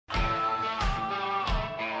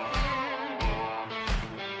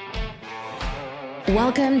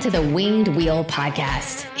Welcome to the Winged Wheel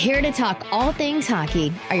Podcast. Here to talk all things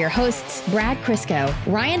hockey are your hosts, Brad Crisco,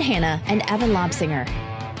 Ryan Hanna, and Evan Lobsinger.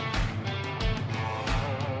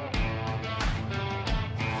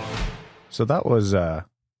 So that was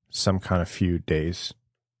some kind of few days.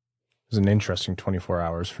 It was an interesting 24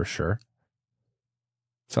 hours for sure.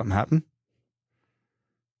 Something happened?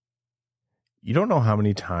 You don't know how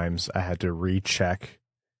many times I had to recheck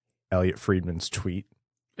Elliot Friedman's tweet.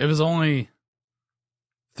 It was only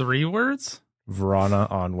 3 words? Vrana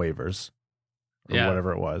on waivers. Or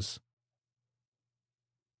whatever it was.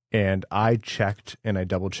 And I checked and I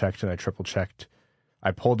double checked and I triple checked.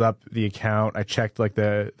 I pulled up the account. I checked like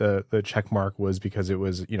the check mark was because it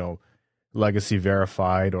was, you know, legacy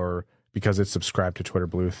verified or because it's subscribed to Twitter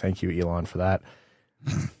Blue. Thank you, Elon, for that.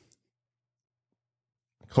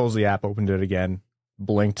 Closed the app, opened it again,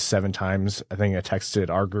 blinked 7 times. I think I texted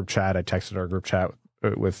our group chat. I texted our group chat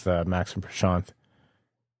with Max and Prashanth.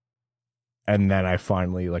 And then I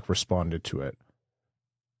finally responded to it.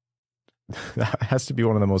 That has to be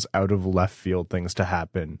one of the most out of left field things to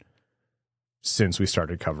happen since we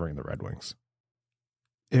started covering the Red Wings.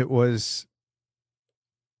 It was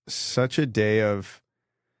such a day of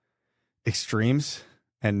extremes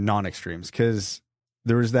and non-extremes because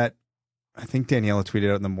there was that, I think Daniela tweeted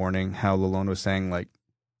out in the morning how Lalonde was saying,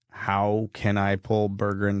 how can I pull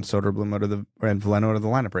Berggren, Soderblom and Veleno out of the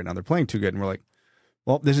lineup right now? They're playing too good. And we're like,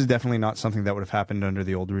 well, this is definitely not something that would have happened under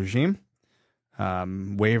the old regime.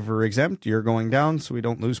 Waiver exempt, you're going down, so we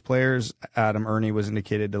don't lose players. Adam Erne was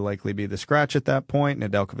indicated to likely be the scratch at that point.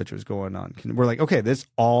 Nedeljkovic was going on. We're like, okay, this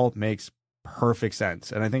all makes perfect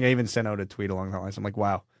sense. And I think I even sent out a tweet along that line. I'm like,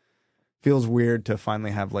 wow, feels weird to finally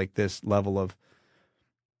have this level of,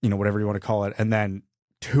 whatever you want to call it. And then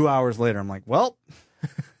 2 hours later, I'm like, well.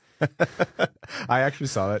 I actually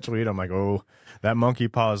saw that tweet. I'm like, oh, that monkey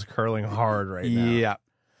paw is curling hard right now.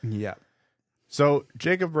 Yeah. So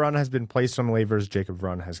Jakub Vrana has been placed on waivers. Jakub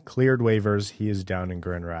Vrana has cleared waivers. He is down in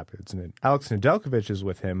Grand Rapids. And Alex Nedeljkovic is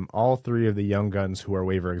with him. All 3 of the young guns who are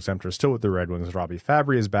waiver exempt are still with the Red Wings. Robbie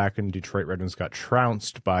Fabry is back, and Detroit Red Wings got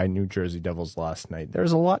trounced by New Jersey Devils last night.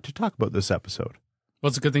 There's a lot to talk about this episode. Well,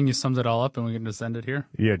 it's a good thing you summed it all up and we can just end it here.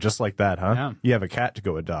 Yeah, just like that, huh? Yeah. You have a cat to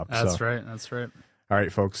go adopt. That's so. right. That's right. All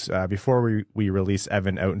right, folks, before we release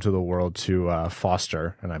Evan out into the world to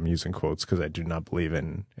foster, and I'm using quotes because I do not believe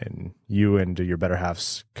in you and your better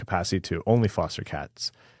half's capacity to only foster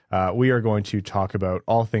cats, we are going to talk about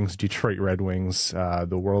all things Detroit Red Wings,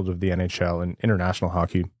 the world of the NHL and international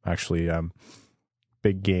hockey. Actually,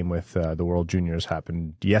 big game with the World Juniors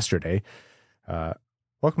happened yesterday.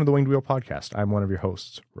 Welcome to the Winged Wheel Podcast. I'm one of your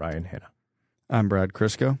hosts, Ryan Hanna. I'm Brad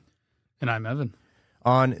Crisco. And I'm Evan.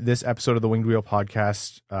 On this episode of the Winged Wheel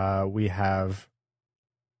Podcast, we have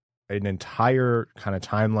an entire kind of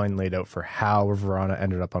timeline laid out for how Vrana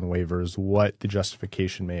ended up on waivers, what the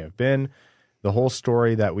justification may have been, the whole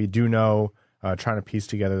story that we do know, trying to piece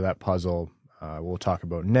together that puzzle. We'll talk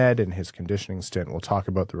about Ned and his conditioning stint. We'll talk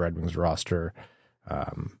about the Red Wings roster,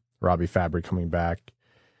 Robbie Fabry coming back.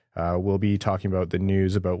 We'll be talking about the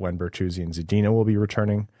news about when Bertuzzi and Zadina will be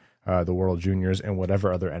returning, the World Juniors, and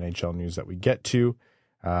whatever other NHL news that we get to.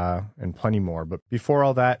 And plenty more. But before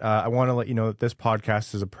all that, I want to let you know that this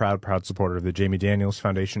podcast is a proud supporter of the Jamie Daniels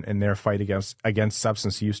Foundation and their fight against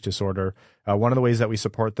substance use disorder. One of the ways that we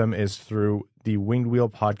support them is through the Winged Wheel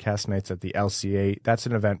Podcast Nights at the LCA. That's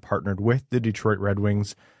an event partnered with the Detroit Red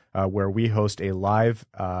Wings, where we host a live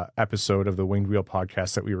episode of the Winged Wheel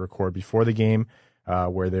Podcast that we record before the game,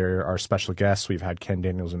 where there are special guests. We've had Ken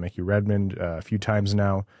Daniels and Mickey Redmond a few times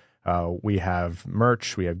now. We have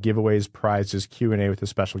merch, we have giveaways, prizes, Q&A with a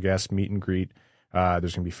special guest, meet and greet. There's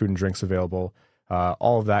going to be food and drinks available,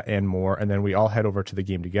 all of that and more. And then we all head over to the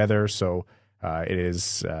game together. So it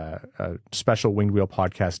is a special Winged Wheel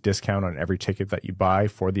Podcast discount on every ticket that you buy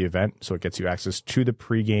for the event. So it gets you access to the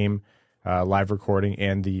pregame live recording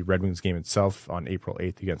and the Red Wings game itself on April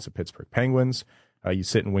 8th against the Pittsburgh Penguins. You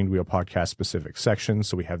sit in Winged Wheel Podcast specific sections.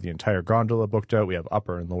 So we have the entire gondola booked out. We have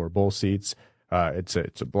upper and lower bowl seats. It's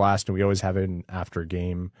a blast, and we always have it in after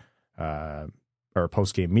game or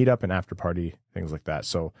post game meetup and after party things like that.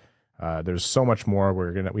 So there's so much more.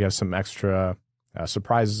 We have some extra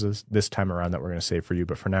surprises this time around that we're gonna save for you.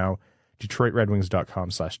 But for now,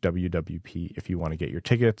 DetroitRedWings.com/WWP if you want to get your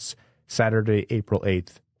tickets. Saturday, April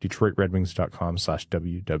 8th,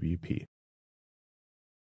 DetroitRedWings.com/WWP.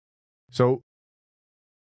 So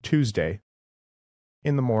Tuesday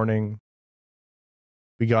in the morning,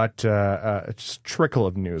 we got a trickle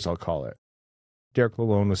of news, I'll call it. Derek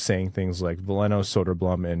Lalonde was saying things like Veleno,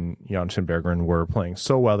 Soderblom, and Jonatan Berggren were playing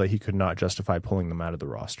so well that he could not justify pulling them out of the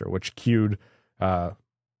roster, which cued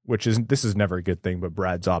this is never a good thing, but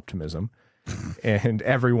Brad's optimism. And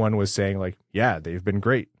everyone was saying, like, yeah, they've been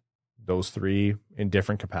great. Those three in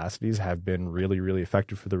different capacities have been really, really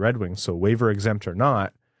effective for the Red Wings. So waiver exempt or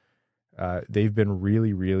not, they've been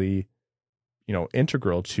really, really,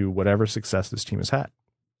 integral to whatever success this team has had.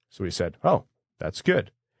 So we said, oh, that's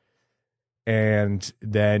good. And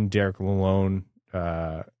then Derek Lalonde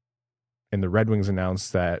and the Red Wings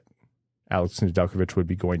announced that Alex Nedeljkovic would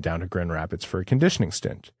be going down to Grand Rapids for a conditioning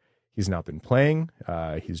stint. He's not been playing.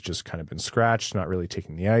 He's just kind of been scratched, not really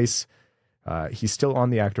taking the ice. He's still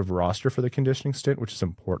on the active roster for the conditioning stint, which is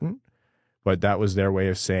important. But that was their way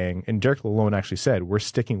of saying, and Derek Lalonde actually said, we're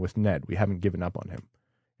sticking with Ned. We haven't given up on him.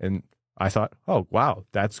 And I thought, oh, wow,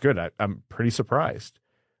 that's good. I'm pretty surprised.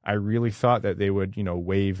 I really thought that they would,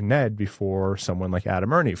 waive Ned before someone like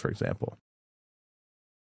Adam Erne, for example.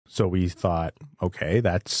 So we thought, okay,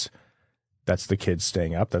 that's the kid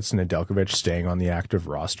staying up. That's Nedeljkovic staying on the active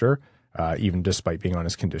roster, even despite being on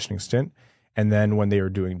his conditioning stint. And then when they were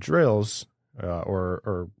doing drills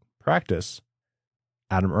or practice,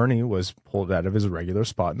 Adam Erne was pulled out of his regular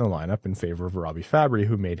spot in the lineup in favor of Robbie Fabry,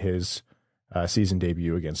 who made his season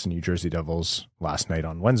debut against the New Jersey Devils last night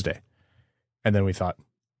on Wednesday. And then we thought,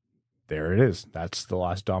 there it is. That's the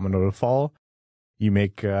last domino to fall. You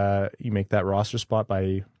make that roster spot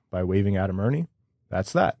by waiving Adam Erne.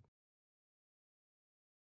 That's that.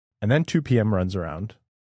 And then 2 p.m. runs around,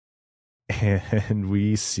 and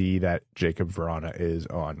we see that Jakub Vrana is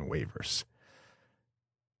on waivers.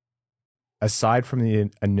 Aside from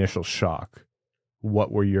the initial shock,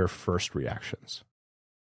 what were your first reactions?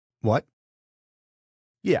 What?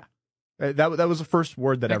 Yeah. That was the first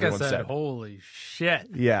word that everyone said. Holy shit.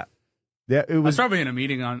 Yeah. Yeah, it I was was probably in a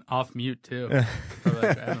meeting off mute too. Probably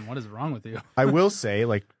like, Evan, what is wrong with you? I will say,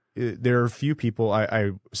 like, there are a few people,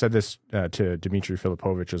 I said this to Dmitry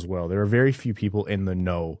Filipovich as well. There are very few people in the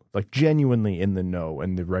know, like genuinely in the know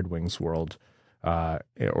in the Red Wings world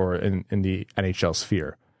or in the NHL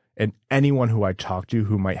sphere. And anyone who I talked to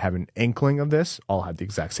who might have an inkling of this all had the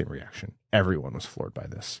exact same reaction. Everyone was floored by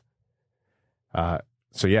this.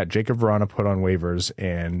 So yeah, Jakub Vrana put on waivers,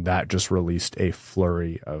 and that just released a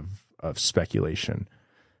flurry of speculation.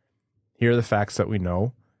 Here are the facts that we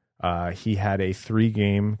know. He had a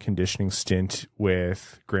 3-game conditioning stint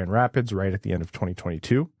with Grand Rapids right at the end of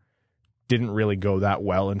 2022. Didn't really go that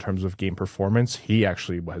well in terms of game performance. He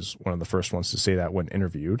actually was one of the first ones to say that when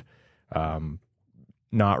interviewed.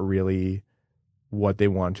 Not really what they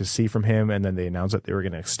wanted to see from him, and then they announced that they were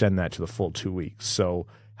going to extend that to the full 2 weeks. So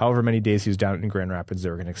however many days he was down in Grand Rapids, they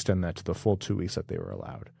were going to extend that to the full 2 weeks that they were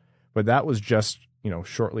allowed. But that was just,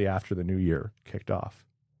 shortly after the new year kicked off.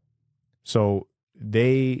 So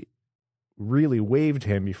they really waived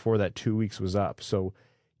him before that 2 weeks was up. So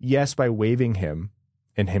yes, by waiving him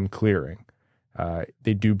and him clearing,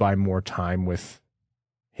 they do buy more time with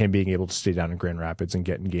him being able to stay down in Grand Rapids and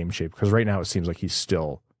get in game shape. Because right now it seems like he's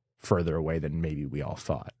still further away than maybe we all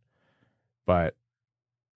thought. But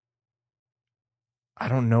I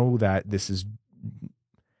don't know that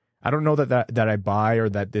that I buy, or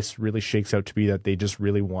that this really shakes out to be that they just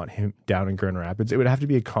really want him down in Grand Rapids. It would have to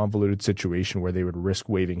be a convoluted situation where they would risk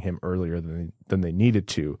waiving him earlier than they needed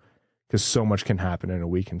to, because so much can happen in a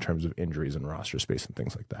week in terms of injuries and roster space and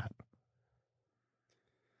things like that.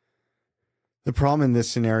 The problem in this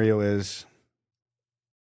scenario is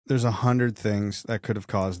there's 100 things that could have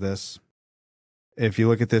caused this. If you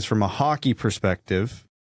look at this from a hockey perspective,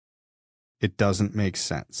 it doesn't make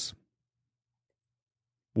sense.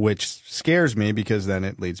 Which scares me, because then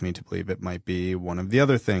it leads me to believe it might be one of the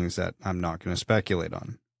other things that I'm not going to speculate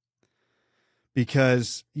on.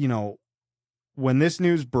 Because, when this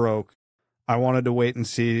news broke, I wanted to wait and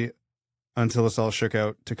see until this all shook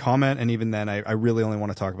out to comment. And even then, I really only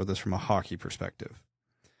want to talk about this from a hockey perspective.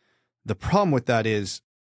 The problem with that is,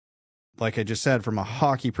 like I just said, from a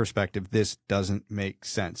hockey perspective, this doesn't make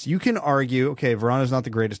sense. You can argue, okay, Vrana's not the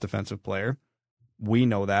greatest defensive player. We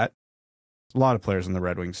know that. A lot of players in the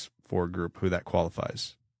Red Wings forward group who that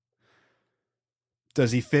qualifies.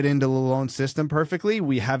 Does he fit into Lalonde's system perfectly?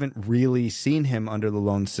 We haven't really seen him under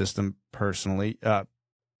Lalonde's system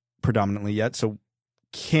predominantly yet, so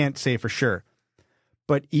can't say for sure.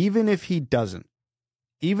 But even if he doesn't,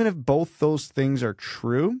 even if both those things are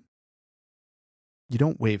true, you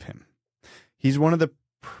don't waive him. He's one of the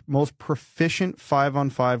most proficient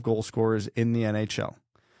 5-on-5 goal scorers in the NHL.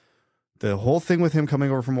 The whole thing with him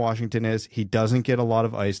coming over from Washington is he doesn't get a lot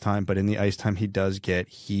of ice time, but in the ice time he does get,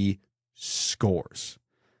 he scores.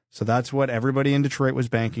 So that's what everybody in Detroit was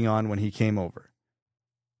banking on when he came over.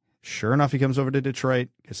 Sure enough, he comes over to Detroit,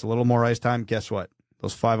 gets a little more ice time. Guess what?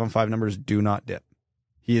 Those 5-on-5 numbers do not dip.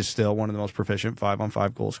 he is still one of the most proficient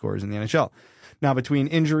 5-on-5 goal scorers in the NHL. Now, between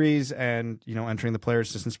injuries and, entering the player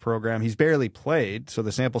assistance program, he's barely played. So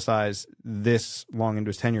the sample size this long into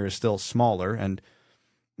his tenure is still smaller. And,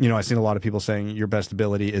 I've seen a lot of people saying your best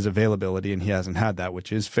ability is availability, and he hasn't had that,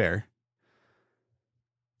 which is fair.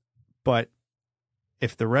 But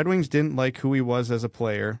if the Red Wings didn't like who he was as a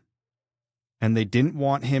player, and they didn't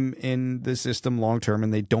want him in the system long-term,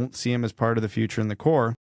 and they don't see him as part of the future in the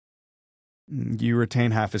core, you retain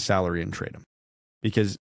half his salary and trade him.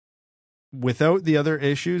 Because without the other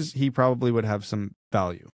issues, he probably would have some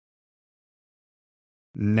value.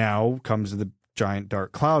 Now comes the giant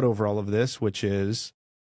dark cloud over all of this, which is,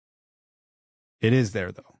 it is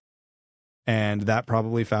there though. And that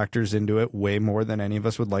probably factors into it way more than any of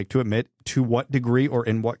us would like to admit. To what degree or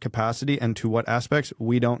in what capacity and to what aspects,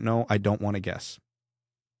 we don't know. I don't want to guess.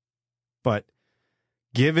 But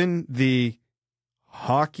given the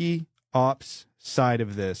hockey ops side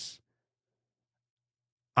of this,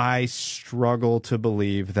 I struggle to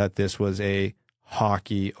believe that this was a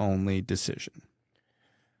hockey-only decision.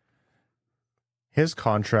 His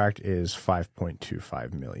contract is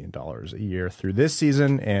 $5.25 million a year through this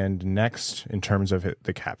season and next in terms of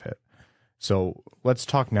the cap hit. So let's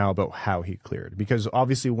talk now about how he cleared. Because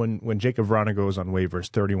obviously when Jakub Vrana goes on waivers,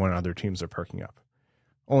 31 other teams are perking up.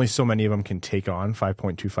 Only so many of them can take on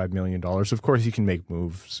 $5.25 million. Of course, you can make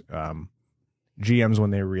moves. GMs,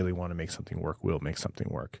 when they really want to make something work, will make something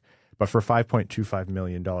work. But for $5.25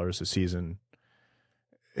 million a season,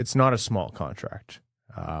 it's not a small contract.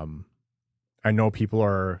 I know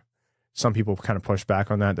some people kind of push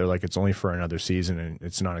back on that. They're like, it's only for another season and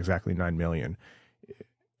it's not exactly $9 million.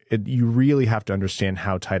 You really have to understand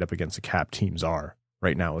how tight up against the cap teams are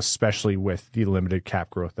right now, especially with the limited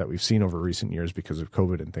cap growth that we've seen over recent years because of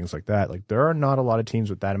COVID and things like that. Like, there are not a lot of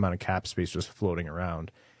teams with that amount of cap space just floating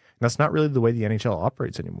around. And that's not really the way the NHL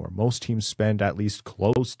operates anymore. Most teams spend at least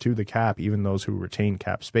close to the cap, even those who retain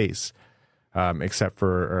cap space, except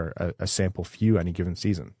for a sample few any given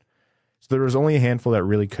season. So there was only a handful that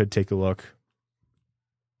really could take a look.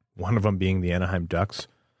 One of them being the Anaheim Ducks,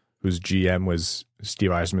 whose GM was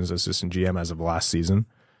Steve Yzerman's assistant GM as of last season.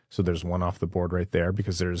 So there's one off the board right there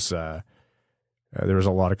because there was a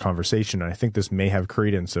lot of conversation. And I think this may have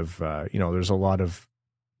credence of, there's a lot of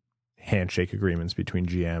handshake agreements between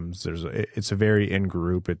GMs. It's a very in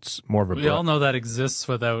group. It's more of a. We all know that exists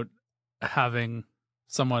without having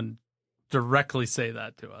someone directly say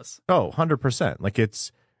that to us. Oh, 100%. Like,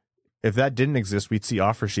 if that didn't exist, we'd see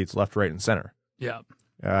offer sheets left, right, and center. Yeah.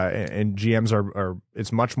 And GMs are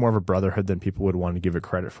it's much more of a brotherhood than people would want to give it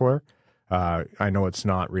credit for. I know it's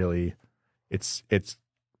not really, it's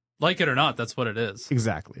like it or not, that's what it is.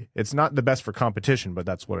 Exactly. It's not the best for competition, but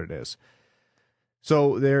that's what it is.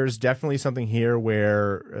 So there's definitely something here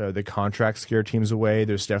where the contracts scare teams away.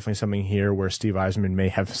 There's definitely something here where Steve Yzerman may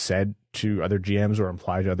have said to other GMs or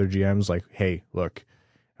implied to other GMs, like, hey, look,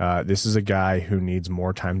 this is a guy who needs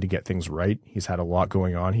more time to get things right. He's had a lot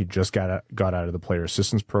going on. He just got out of the player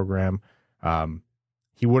assistance program.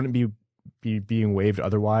 He wouldn't be being waived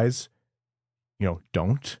otherwise.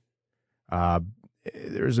 Don't.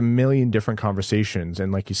 There's a million different conversations.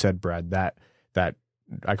 And like you said, Brad, that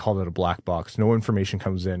I called it a black box. No information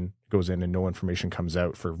goes in, and no information comes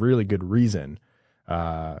out for really good reason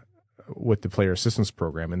with the player assistance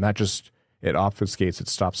program. And that just, it obfuscates, it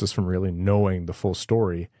stops us from really knowing the full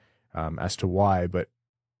story as to why. But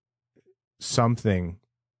something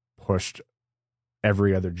pushed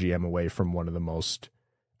every other GM away from one of the most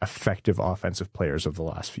effective offensive players of the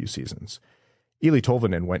last few seasons. Eli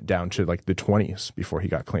Tolvanen went down to like the 20s before he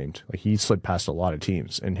got claimed. Like, he slid past a lot of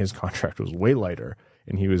teams, and his contract was way lighter,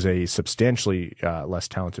 and he was a substantially less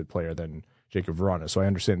talented player than Jakub Vrana. So I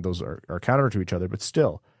understand those are counter to each other, but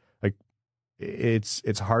still, like,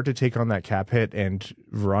 it's hard to take on that cap hit, and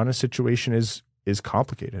Vrana's situation is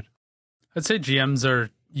complicated. I'd say GMs are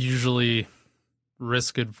usually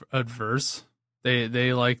risk adverse.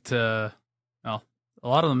 They like to, well, a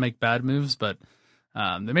lot of them make bad moves, but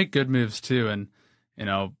they make good moves too. And,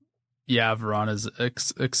 Vrana's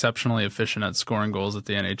exceptionally efficient at scoring goals at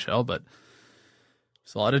the NHL, but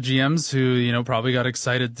there's a lot of GMs who, probably got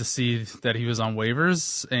excited to see that he was on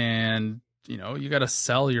waivers, and, you got to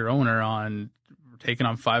sell your owner on taking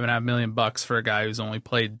on $5.5 million for a guy who's only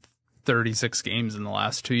played 36 games in the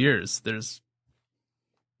last 2 years. There's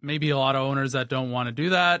maybe a lot of owners that don't want to do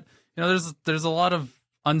that. There's a lot of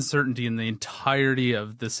uncertainty in the entirety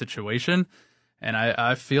of this situation. And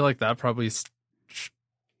I feel like that probably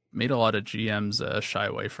made a lot of GMs shy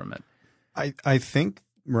away from it. I think,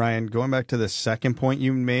 Ryan, going back to the second point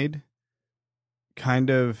you made, kind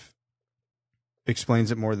of explains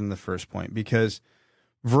it more than the first point, because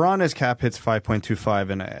Vrana's cap hits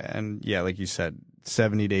 5.25, and yeah, like you said,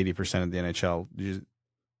 70 to 80% of the NHL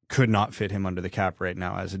could not fit him under the cap right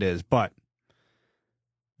now as it is. But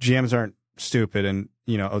GMs aren't stupid, and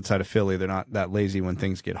outside of Philly, they're not that lazy when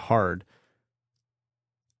things get hard.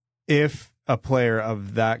 If a player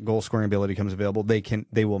of that goal scoring ability comes available,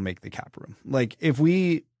 they will make the cap room. Like if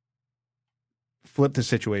we flip the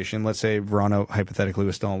situation, let's say Vrana hypothetically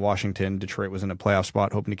was still in Washington, Detroit was in a playoff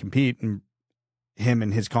spot hoping to compete, and him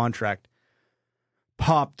and his contract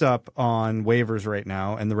popped up on waivers right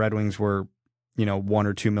now, and the Red Wings were, 1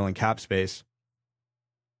 or 2 million cap space.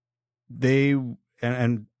 They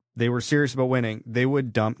were serious about winning. They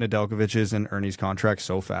would dump Nedeljkovic's and Erne's contracts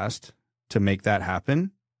so fast to make that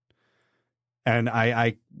happen. And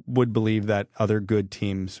I would believe that other good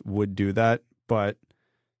teams would do that. But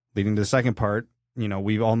leading to the second part,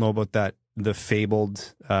 we all know about the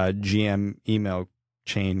fabled GM email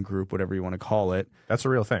chain group, whatever you want to call it. That's a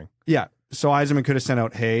real thing. Yeah. So Yzerman could have sent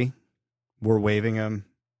out, hey, we're waiving him.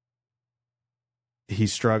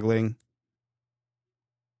 He's struggling.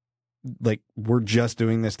 Like, we're just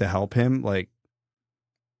doing this to help him. Like,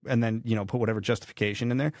 and then, put whatever justification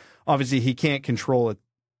in there. Obviously, he can't control a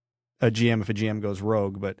GM if a GM goes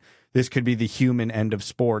rogue, but this could be the human end of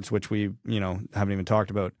sports, which we, haven't even talked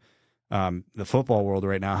about. The football world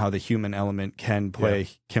right now, how the human element can play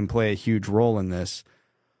a huge role in this.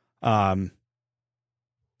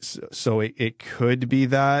 So it could be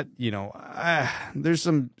that, there's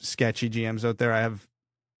some sketchy GMs out there. I have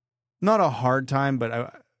not a hard time,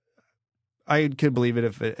 but I could believe it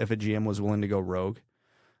if a GM was willing to go rogue.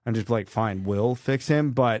 I'm just like, fine, we'll fix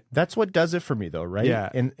him. But that's what does it for me, though, right? Yeah.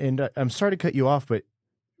 And I'm sorry to cut you off, but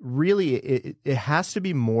really, it has to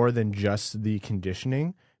be more than just the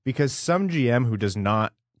conditioning, because some GM who does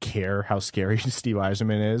not care how scary Steve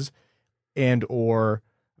Yzerman is, and or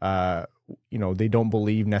they don't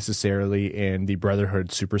believe necessarily in the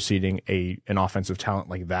brotherhood superseding an offensive talent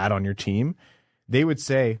like that on your team, they would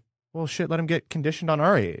say, well, shit, let him get conditioned on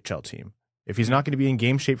our AHL team. If he's not going to be in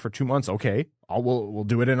game shape for 2 months, okay, we'll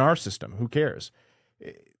do it in our system. Who cares?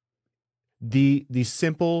 The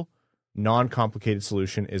simple, non-complicated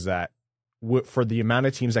solution is that for the amount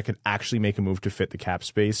of teams that could actually make a move to fit the cap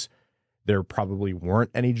space, there probably weren't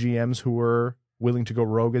any GMs who were willing to go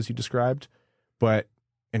rogue, as you described. But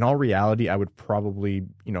in all reality, I would probably,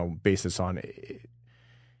 base this on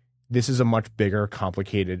this is a much bigger,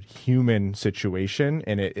 complicated human situation,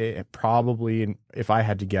 and it probably, if I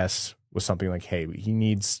had to guess, was something like, hey, he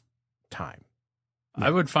needs time. I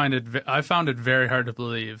found it very hard to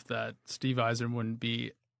believe that Steve Yzerman wouldn't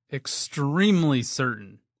be extremely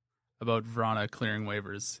certain about Vrana clearing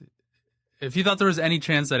waivers. If he thought there was any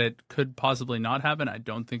chance that it could possibly not happen, I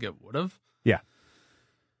don't think it would have. Yeah.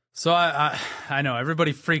 So I know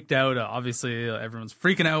everybody freaked out. Obviously, everyone's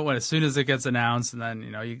freaking out as soon as it gets announced, and then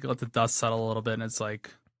you let the dust settle a little bit, and it's like,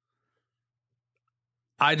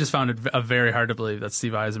 I just found it very hard to believe that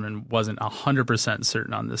Steve Yzerman wasn't 100%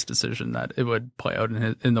 certain on this decision, that it would play out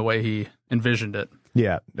in the way he envisioned it.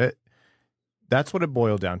 Yeah, that's what it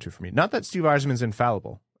boiled down to for me. Not that Steve Yzerman's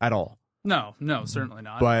infallible at all. No, certainly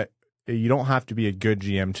not. But you don't have to be a good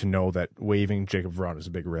GM to know that waiving Jakub Vrana is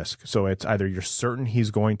a big risk. So it's either you're certain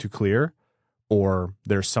he's going to clear, or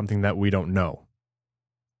there's something that we don't know.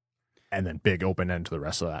 And then big open end to the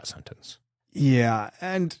rest of that sentence. Yeah,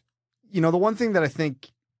 and the one thing that I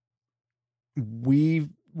think we've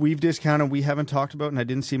discounted, we haven't talked about, and I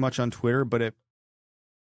didn't see much on Twitter, but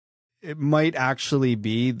it might actually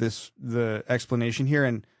be the explanation here,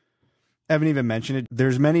 and Evan even mentioned it.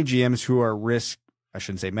 There's many GMs who are most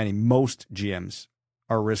GMs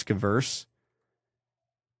are risk averse,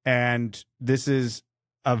 and this is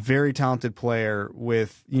a very talented player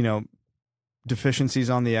with deficiencies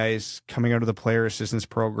on the ice, coming out of the player assistance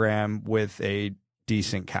program with a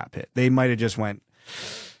decent cap hit. They might have just went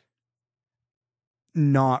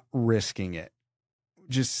not risking it,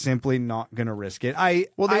 just simply not going to risk it. I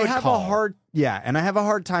have a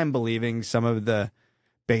hard time believing some of the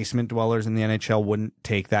basement dwellers in the NHL wouldn't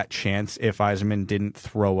take that chance if Yzerman didn't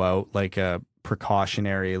throw out like a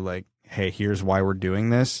precautionary, like, hey, here's why we're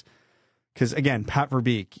doing this. Because again, Pat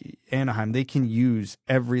Verbeek, Anaheim, they can use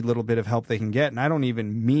every little bit of help they can get, and I don't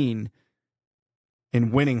even mean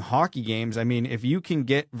in winning hockey games. I mean, if you can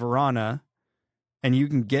get Vrana and you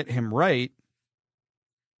can get him right,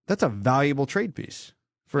 that's a valuable trade piece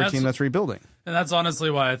for a team that's rebuilding. And that's honestly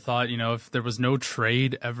why I thought, if there was no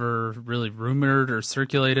trade ever really rumored or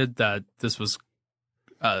circulated, that this was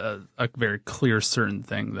a very clear, certain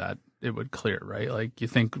thing that it would clear, right? Like, you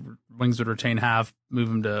think Wings would retain half, move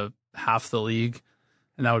him to half the league,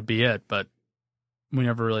 and that would be it. But we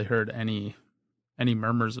never really heard any any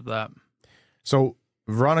murmurs of that. So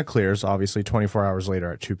Vrana clears, obviously 24 hours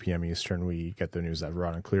later at 2 p.m. Eastern, we get the news that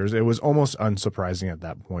Vrana clears. It was almost unsurprising at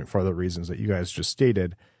that point for the reasons that you guys just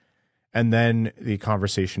stated. And then the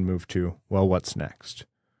conversation moved to, well, what's next?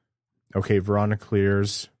 Okay, Vrana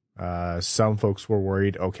clears. Some folks were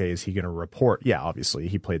worried, okay, is he going to report? Yeah, obviously,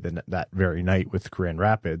 he played that very night with Grand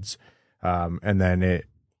Rapids. And then it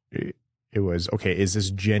was, okay, is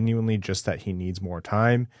this genuinely just that he needs more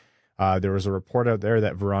time? There was a report out there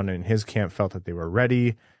that Vrana and his camp felt that they were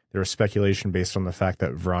ready. There was speculation based on the fact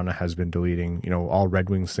that Vrana has been deleting, all Red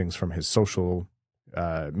Wings things from his social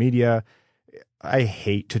media. I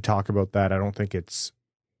hate to talk about that. I don't think it's,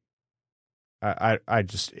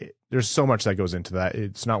 there's so much that goes into that.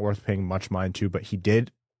 It's not worth paying much mind to, but he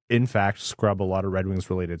did, in fact, scrub a lot of Red Wings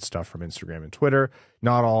related stuff from Instagram and Twitter.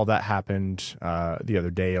 Not all that happened the other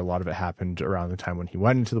day. A lot of it happened around the time when he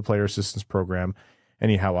went into the player assistance program.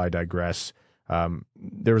 Anyhow, I digress.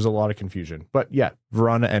 There was a lot of confusion, but yeah,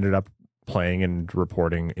 Vrana ended up playing and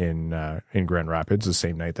reporting in Grand Rapids the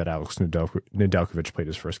same night that Alex Nedeljkovic played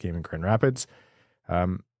his first game in Grand Rapids.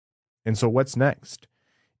 And so what's next?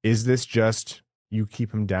 Is this just you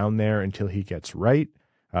keep him down there until he gets right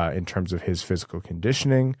in terms of his physical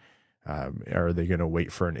conditioning? Are they going to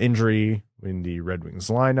wait for an injury in the Red Wings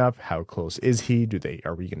lineup? How close is he?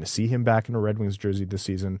 Are we going to see him back in a Red Wings jersey this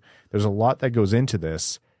season? There's a lot that goes into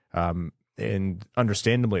this. And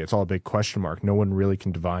understandably, it's all a big question mark. No one really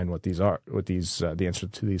can divine what these are, the answer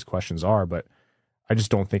to these questions are. But I just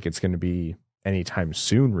don't think it's going to be anytime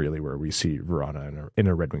soon, really, where we see Vrana in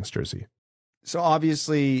a Red Wings jersey. So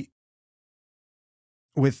obviously,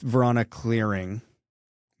 with Vrana clearing,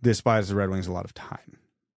 this buys the Red Wings a lot of time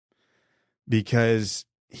because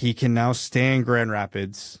he can now stay in Grand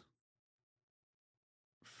Rapids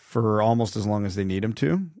for almost as long as they need him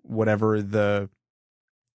to, whatever the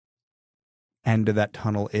end of that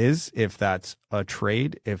tunnel is, if that's a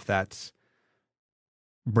trade, if that's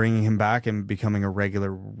bringing him back and becoming a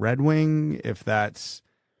regular Red Wing, if that's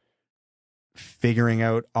figuring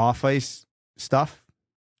out off-ice stuff.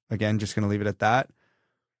 Again, just going to leave it at that.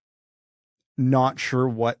 Not sure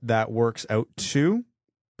what that works out to,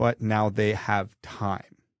 but now they have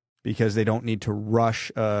time because they don't need to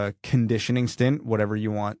rush a conditioning stint, whatever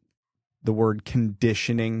you want the word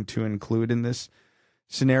conditioning to include in this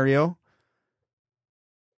scenario.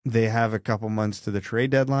 They have a couple months to the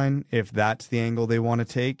trade deadline, if that's the angle they want to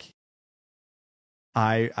take.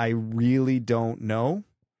 I really don't know.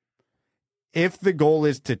 If the goal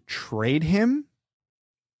is to trade him,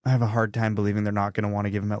 I have a hard time believing they're not going to want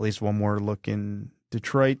to give him at least one more look in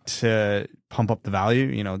Detroit to pump up the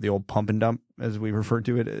value, the old pump and dump, as we refer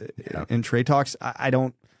to it in trade talks. I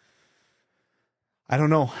don't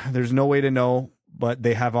know. There's no way to know, but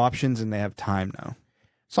they have options and they have time now.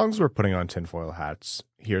 As long as we're putting on tinfoil hats,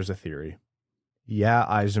 here's a theory. Yeah,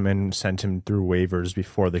 Yzerman sent him through waivers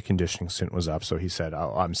before the conditioning stint was up, so he said,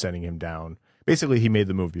 I'm sending him down. Basically, he made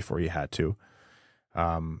the move before he had to.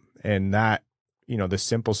 And that, the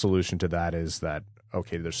simple solution to that is that,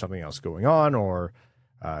 okay, there's something else going on, or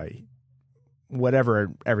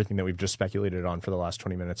whatever, everything that we've just speculated on for the last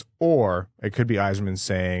 20 minutes. Or it could be Yzerman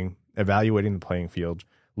saying, evaluating the playing field,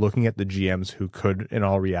 looking at the GMs who could, in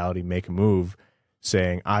all reality, make a move,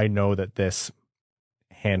 saying, I know that this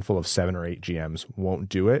handful of 7 or 8 GMs won't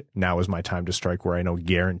do it. Now is my time to strike where I know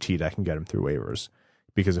guaranteed I can get him through waivers.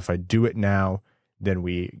 Because if I do it now, then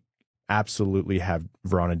we absolutely have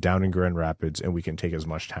Vrana down in Grand Rapids and we can take as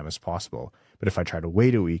much time as possible. But if I try to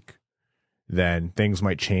wait a week, then things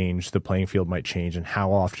might change, the playing field might change, and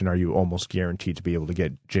how often are you almost guaranteed to be able to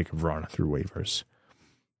get Jakub Vrana through waivers?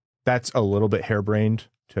 That's a little bit harebrained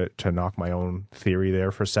to knock my own theory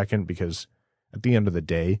there for a second, because at the end of the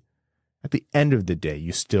day,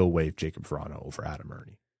 you still waive Jakub Vrana over Adam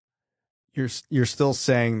Erne. You're still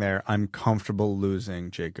saying there, I'm comfortable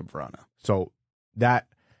losing Jakub Vrana. So that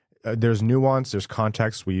there's nuance, there's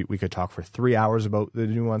context. We could talk for 3 hours about the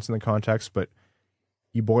nuance and the context, but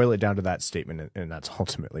you boil it down to that statement, and that's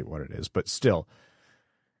ultimately what it is. But still,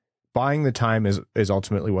 buying the time is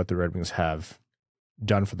ultimately what the Red Wings have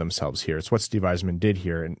done for themselves here. It's what Steve Yzerman did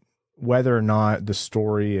here, and whether or not the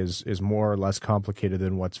story is more or less complicated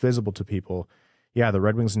than what's visible to people, yeah, the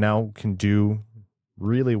Red Wings now can do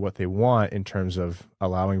really what they want in terms of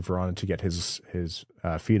allowing Vrana to get his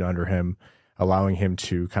feet under him, allowing him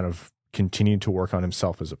to kind of continue to work on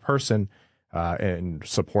himself as a person, and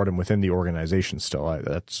support him within the organization still.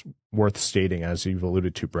 That's worth stating, as you've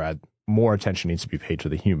alluded to, Brad. More attention needs to be paid to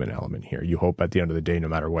the human element here. You hope at the end of the day, no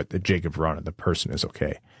matter what, the Jakub Vrana, the person, is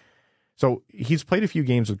okay. So he's played a few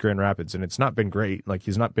games with Grand Rapids, and it's not been great. Like,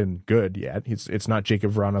 he's not been good yet. It's not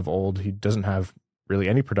Jakub Vrana of old. He doesn't have really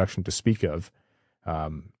any production to speak of.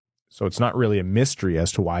 So it's not really a mystery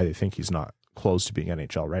as to why they think he's not close to being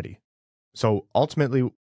NHL ready. So ultimately,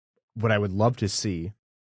 what I would love to see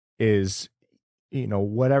is,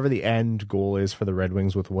 whatever the end goal is for the Red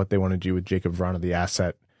Wings with what they want to do with Jakub Vrana, the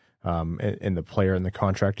asset, and the player in the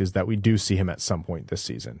contract, is that we do see him at some point this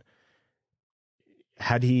season.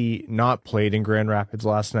 Had he not played in Grand Rapids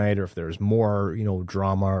last night, or if there's more,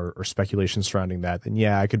 drama or speculation surrounding that, then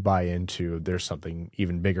yeah, I could buy into there's something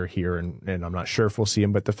even bigger here, and I'm not sure if we'll see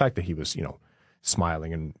him. But the fact that he was,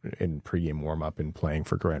 smiling in pregame warm-up and playing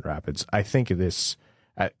for Grand Rapids, I think this,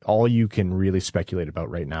 all you can really speculate about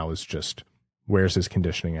right now is just where's his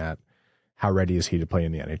conditioning at, how ready is he to play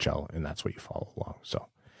in the NHL, and that's what you follow along. So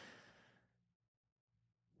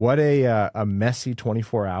what a messy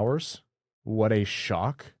 24 hours. What a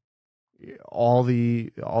shock. All the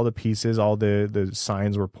pieces, all the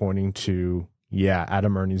signs were pointing to, yeah,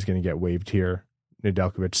 Adam Erne is going to get waived here.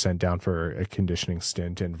 Nedeljkovic sent down for a conditioning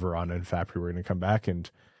stint, and Vrana and Fabry were going to come back.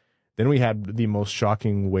 And then we had the most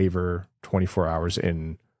shocking waiver 24 hours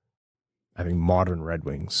in, I think, modern Red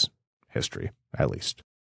Wings history, at least.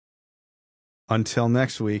 Until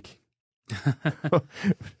next week.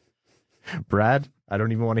 Brad, I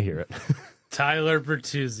don't even want to hear it. Tyler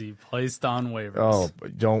Bertuzzi placed on waivers. Oh,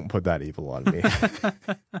 don't put that evil on me.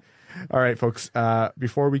 All right, folks.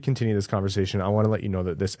 Before we continue this conversation, I want to let you know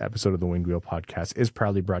that this episode of the Winged Wheel podcast is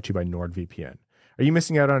proudly brought to you by NordVPN. Are you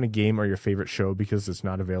missing out on a game or your favorite show because it's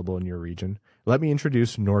not available in your region? Let me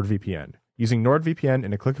introduce NordVPN. Using NordVPN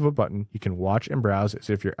in a click of a button, you can watch and browse as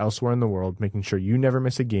if you're elsewhere in the world, making sure you never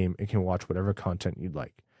miss a game and can watch whatever content you'd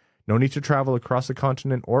like. No need to travel across the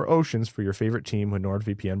continent or oceans for your favorite team when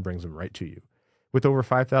NordVPN brings them right to you. With over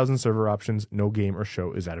 5,000 server options, no game or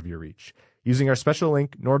show is out of your reach. Using our special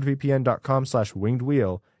link,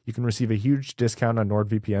 nordvpn.com/wingedwheel, you can receive a huge discount on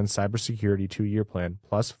NordVPN's cybersecurity 2-year plan,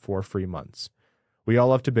 plus 4 free months. We all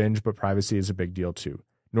love to binge, but privacy is a big deal too.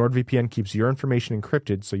 NordVPN keeps your information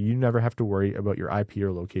encrypted so you never have to worry about your IP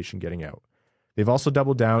or location getting out. They've also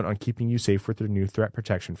doubled down on keeping you safe with their new threat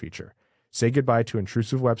protection feature. Say goodbye to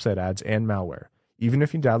intrusive website ads and malware. Even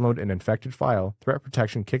if you download an infected file, threat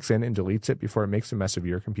protection kicks in and deletes it before it makes a mess of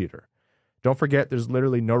your computer. Don't forget, there's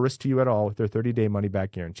literally no risk to you at all with their 30-day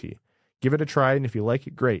money-back guarantee. Give it a try, and if you like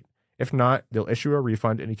it, great. If not, they'll issue a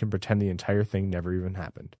refund and you can pretend the entire thing never even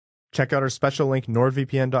happened. Check out our special link,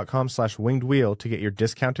 nordvpn.com/wingedwheel, to get your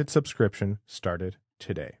discounted subscription started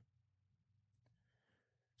today.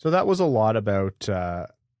 So that was a lot about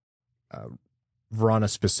Vrana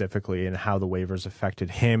specifically and how the waivers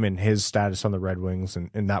affected him and his status on the Red Wings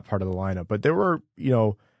and that part of the lineup. But there were,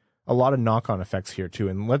 a lot of knock-on effects here too.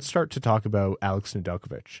 And let's start to talk about Alex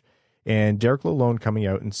Nedeljkovic and Derek Lalonde coming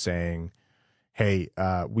out and saying, hey,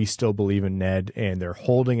 we still believe in Ned, and they're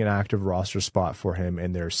holding an active roster spot for him,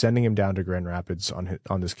 and they're sending him down to Grand Rapids on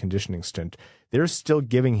this conditioning stint. They're still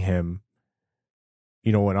giving him,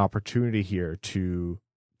 an opportunity here to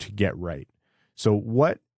get right. So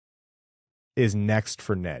what is next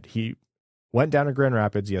for Ned? He went down to Grand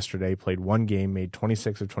Rapids yesterday, played one game, made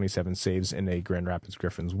 26 of 27 saves in a Grand Rapids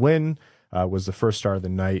Griffins win, was the first star of the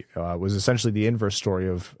night, was essentially the inverse story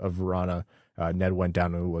of Vrana. Ned went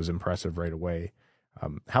down and was impressive right away.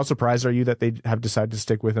 How surprised are you that they have decided to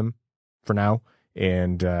stick with him for now?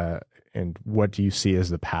 And what do you see as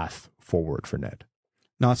the path forward for Ned?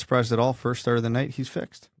 Not surprised at all. First star of the night, he's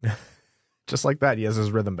fixed. Just like that, he has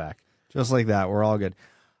his rhythm back. Just like that, we're all good.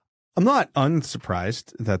 I'm not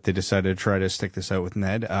unsurprised that they decided to try to stick this out with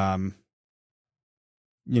Ned.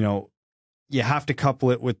 You have to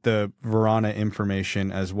couple it with the Vrana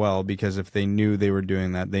information as well, because if they knew they were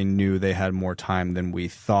doing that, they knew they had more time than we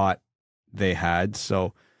thought they had.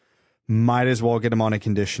 So might as well get him on a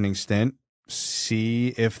conditioning stint, see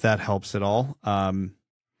if that helps at all.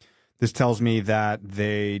 This tells me that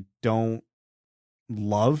they don't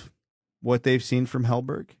love what they've seen from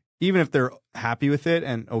Hellberg. Even if they're happy with it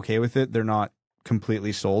and okay with it, they're not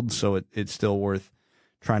completely sold. So it's still worth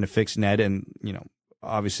trying to fix Ned. And,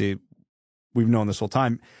 obviously we've known this whole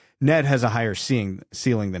time, Ned has a higher ceiling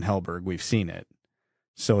than Hellberg. We've seen it.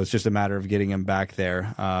 So it's just a matter of getting him back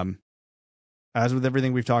there. As with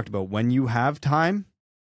everything we've talked about, when you have time,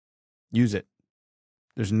 use it.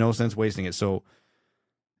 There's no sense wasting it. So,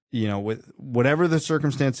 with whatever the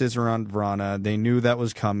circumstances around Vrana, they knew that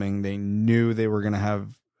was coming. They knew they were going to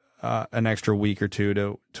have an extra week or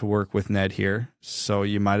two to work with Ned here. So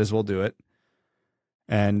you might as well do it.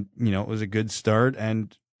 And, it was a good start.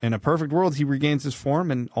 And in a perfect world, he regains his form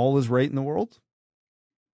and all is right in the world.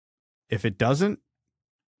 If it doesn't,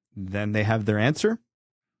 then they have their answer.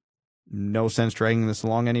 No sense dragging this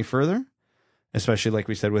along any further. especially like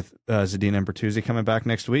we said with Zadina and Bertuzzi coming back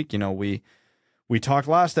next week. You know, we talked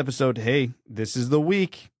last episode, hey, this is the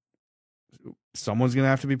week. Someone's going to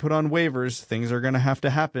have to be put on waivers. Things are going to have to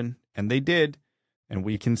happen. And they did. And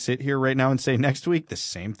we can sit here right now and say next week, the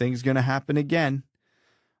same thing's going to happen again.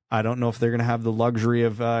 I don't know if they're going to have the luxury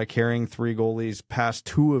of carrying 3 goalies past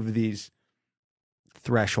 2 of these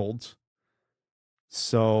thresholds.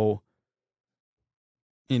 So,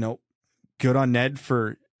 you know, good on Ned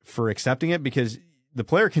for accepting it, because the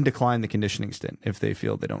player can decline the conditioning stint if they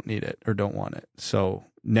feel they don't need it or don't want it. So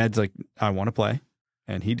Ned's like, I want to play.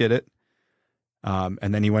 And he did it. And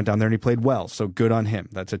then he went down there and he played well. So good on him.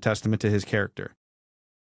 That's a testament to his character.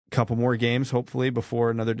 Couple more games, hopefully,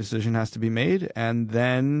 before another decision has to be made. And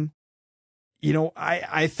then, you know,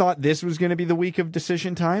 I thought this was going to be the week of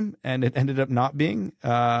decision time, and it ended up not being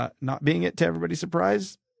it, to everybody's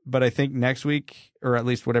surprise. But I think next week, or at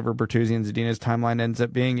least whatever Bertuzzi and Zadina's timeline ends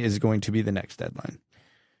up being, is going to be the next deadline.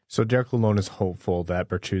 So Derek Lalonde is hopeful that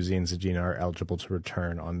Bertuzzi and Zadina are eligible to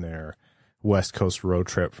return on their West Coast road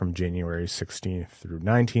trip from January 16th through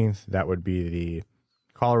 19th. That would be the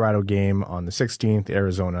Colorado game on the 16th,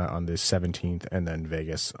 Arizona on the 17th, and then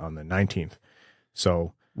Vegas on the 19th.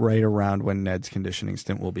 So right around when Ned's conditioning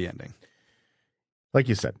stint will be ending. Like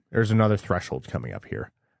you said, there's another threshold coming up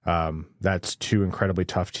here. That's 2 incredibly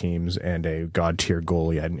tough teams and a god-tier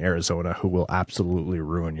goalie in Arizona who will absolutely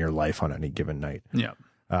ruin your life on any given night. Yeah.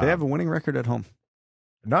 They have a winning record at home.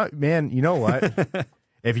 Man, you know what?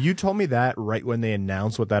 If you told me that right when they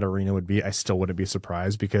announced what that arena would be, I still wouldn't be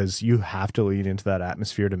surprised, because you have to lean into that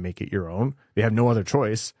atmosphere to make it your own. They have no other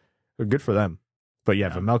choice. But good for them. But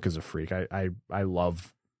yeah, Vejmelka's a freak. I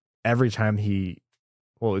love every time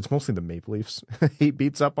it's mostly the Maple Leafs he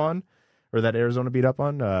beats up on, or that Arizona beat up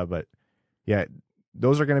on. But yeah,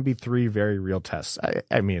 those are going to be 3 very real tests.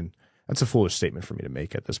 I mean, that's a foolish statement for me to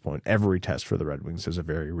make at this point. Every test for the Red Wings is a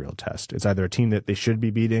very real test. It's either a team that they should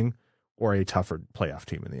be beating or a tougher playoff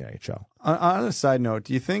team in the NHL. On a side note,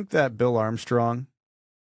 do you think that Bill Armstrong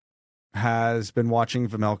has been watching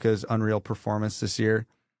Vejmelka's unreal performance this year,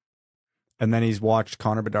 and then he's watched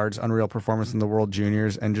Connor Bedard's unreal performance in the World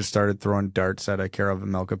Juniors and just started throwing darts at a Karel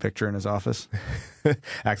Vejmelka picture in his office?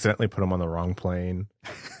 Accidentally put him on the wrong plane.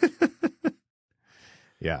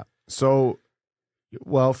 Yeah. So,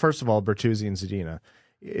 well, first of all, Bertuzzi and Zadina.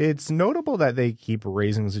 It's notable that they keep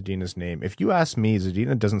raising Zadina's name. If you ask me,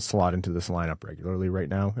 Zadina doesn't slot into this lineup regularly right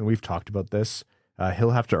now, and we've talked about this.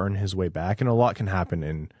 He'll have to earn his way back, and a lot can happen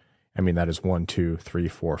in, I mean, that is 1, 2, 3,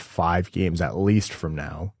 4, 5 games at least from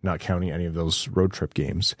now, not counting any of those road trip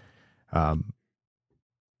games. Does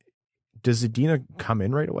Zadina come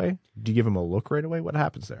in right away? Do you give him a look right away? What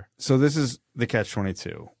happens there? So this is the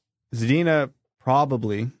catch-22. Zadina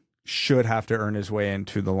probably should have to earn his way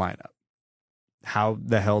into the lineup. How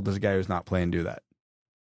the hell does a guy who's not playing do that?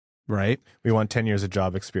 Right? We want 10 years of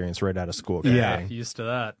job experience right out of school. Okay? Yeah. Used to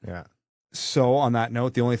that. Yeah. So on that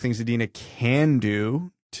note, the only thing Zadina can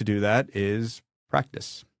do to do that is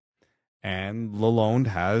practice. And Lalonde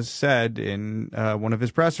has said in one of his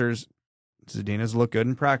pressers, Zadina's look good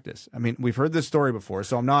in practice. I mean, we've heard this story before,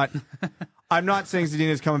 so I'm not saying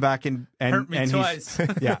Zadina's coming back and twice.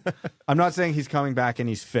 Yeah. I'm not saying he's coming back and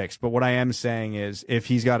he's fixed, but what I am saying is if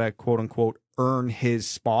he's got to quote unquote earn his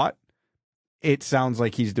spot, it sounds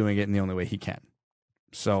like he's doing it in the only way he can.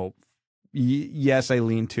 So yes, I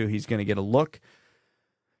lean to he's going to get a look.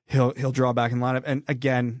 He'll draw back in lineup, and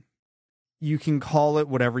again, you can call it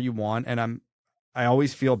whatever you want, and I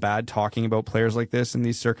always feel bad talking about players like this in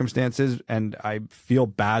these circumstances, and I feel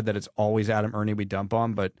bad that it's always Adam Erne we dump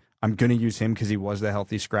on, but I'm going to use him because he was the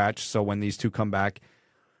healthy scratch. So when these 2 come back,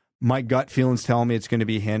 my gut feelings tell me it's going to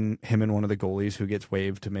be him and one of the goalies who gets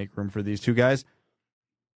waived to make room for these 2 guys.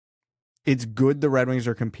 It's good the Red Wings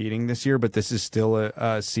are competing this year, but this is still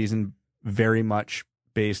a season very much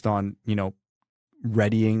based on, you know,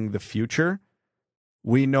 readying the future.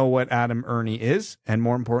 We know what Adam Erne is, and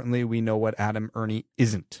more importantly, we know what Adam Erne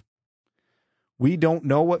isn't. We don't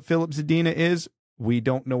know what Filip Zadina is. We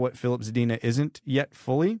don't know what Filip Zadina isn't yet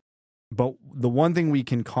fully. But the one thing we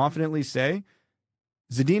can confidently say,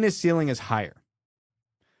 Zadina's ceiling is higher.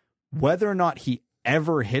 Whether or not he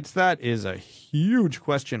ever hits that is a huge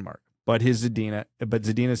question mark. But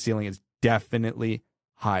Zadina's ceiling is definitely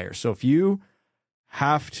higher. So if you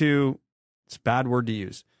have to, it's a bad word to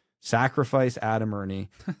use, sacrifice Adam Erne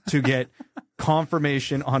to get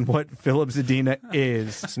confirmation on what Filip Zadina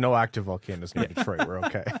is. It's no active volcanoes near Detroit. We're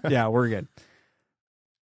okay. Yeah, we're good.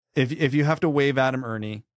 If you have to waive Adam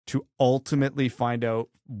Erne to ultimately find out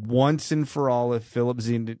once and for all if Filip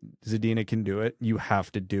Zadina can do it, you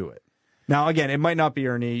have to do it. Now, again, it might not be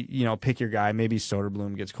Erne. Pick your guy. Maybe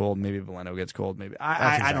Soderblom gets cold. Maybe Veleno gets cold. Maybe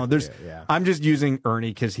I don't know. I'm just using Erne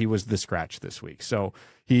because he was the scratch this week, so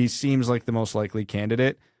he seems like the most likely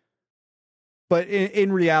candidate. But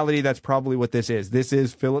in reality, that's probably what this is. This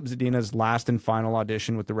is Filip Zadina's last and final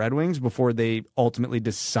audition with the Red Wings before they ultimately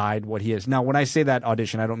decide what he is. Now, when I say that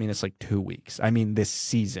audition, I don't mean it's like 2 weeks. I mean this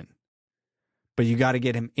season. But you got to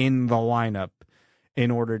get him in the lineup in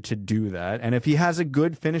order to do that. And if he has a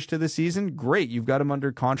good finish to the season, great. You've got him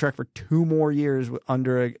under contract for 2 more years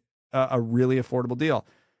under a really affordable deal.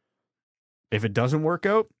 If it doesn't work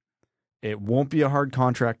out, it won't be a hard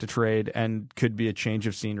contract to trade and could be a change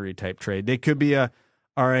of scenery type trade. They could be all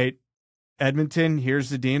right, Edmonton,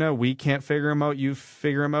 here's Zadina. We can't figure him out. You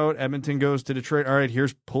figure him out. Edmonton goes to Detroit. All right,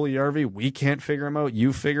 here's Puljujarvi. We can't figure him out.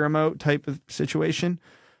 You figure him out type of situation.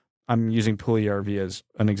 I'm using Puljujarvi as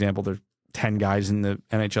an example. There's 10 guys in the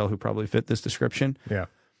NHL who probably fit this description. Yeah.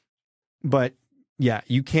 But, yeah,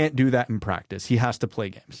 you can't do that in practice. He has to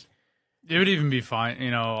play games. It would even be fine.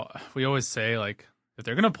 We always say, like, if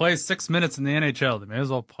they're going to play 6 minutes in the NHL, they may as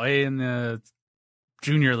well play in the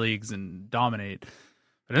junior leagues and dominate.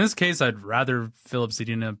 But in this case, I'd rather Filip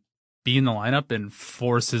Zadina be in the lineup and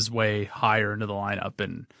force his way higher into the lineup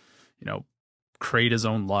and, create his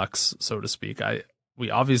own lucks, so to speak. We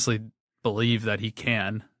obviously believe that he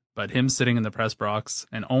can, but him sitting in the press box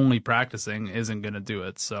and only practicing isn't going to do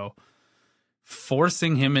it. So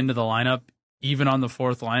forcing him into the lineup, even on the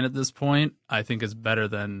fourth line at this point, I think is better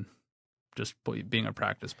than just being a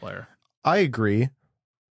practice player. I agree.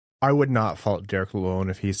 I would not fault Derek Lalonde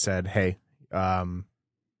if he said, hey,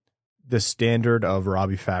 the standard of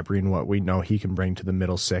Robbie Fabry and what we know he can bring to the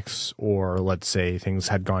middle six, or let's say things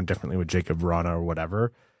had gone differently with Jakub Vrana or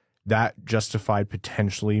whatever, that justified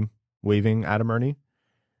potentially waiving Adam Erne.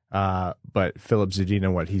 But Filip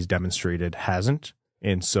Zadina, what he's demonstrated, hasn't.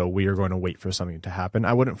 And so we are going to wait for something to happen.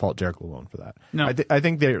 I wouldn't fault Derek Lalonde for that. No. I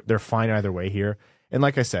think they're fine either way here. And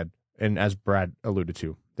like I said, and as Brad alluded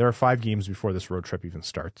to, there are 5 games before this road trip even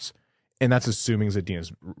starts. And that's assuming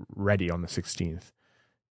Zadina's ready on the 16th.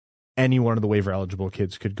 Any one of the waiver eligible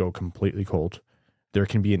kids could go completely cold. There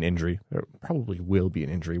can be an injury. There probably will be an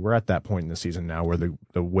injury. We're at that point in the season now where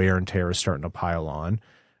the wear and tear is starting to pile on.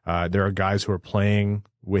 There are guys who are playing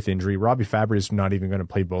with injury. Robbie Fabry is not even going to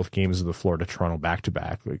play both games of the Florida-Toronto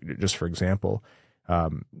back-to-back, just for example.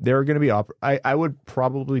 There are going to be I would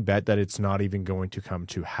probably bet that it's not even going to come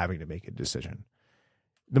to having to make a decision.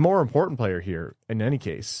 The more important player here, in any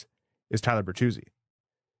case, is Tyler Bertuzzi.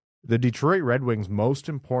 The Detroit Red Wings' most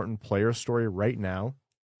important player story right now,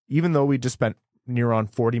 even though we just spent near on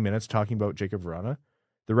 40 minutes talking about Jakub Vrana,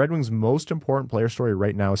 the Red Wings' most important player story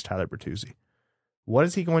right now is Tyler Bertuzzi. What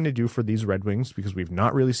is he going to do for these Red Wings? Because we've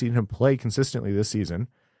not really seen him play consistently this season.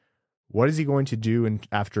 What is he going to do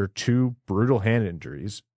after 2 brutal hand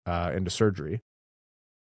injuries into surgery?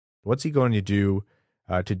 What's he going to do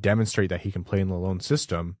to demonstrate that he can play in the Lalonde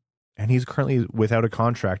system? And he's currently without a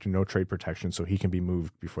contract and no trade protection, so he can be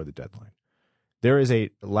moved before the deadline. There is a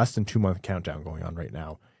less than 2-month countdown going on right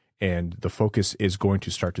now, and the focus is going to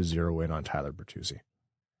start to zero in on Tyler Bertuzzi.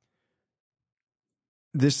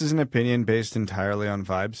 This is an opinion based entirely on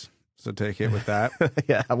vibes, so take it with that.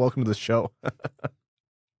 Yeah, welcome to the show.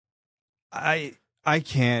 I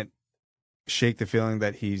can't shake the feeling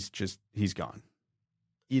that he's gone.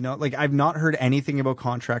 I've not heard anything about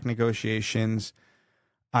contract negotiations.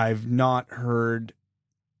 I've not heard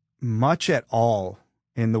much at all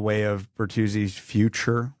in the way of Bertuzzi's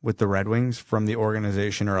future with the Red Wings from the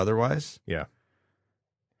organization or otherwise. Yeah.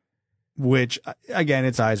 Which, again,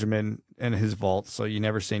 it's Yzerman and his vault, so you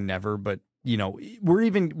never say never. But, we're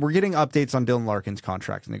getting updates on Dylan Larkin's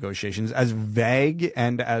contract negotiations. As vague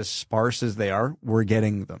and as sparse as they are, we're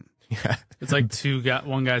getting them. Yeah. It's like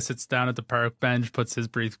one guy sits down at the park bench, puts his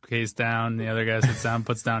briefcase down, the other guy sits down,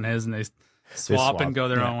 puts down his, and they swap and go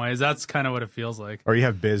their own ways. That's kind of what it feels like. Or you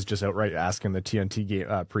have Biz just outright asking the TNT game,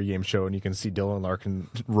 pregame show, and you can see Dylan Larkin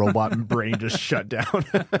robot brain just shut down.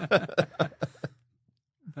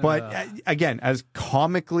 But again, as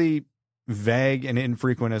comically vague and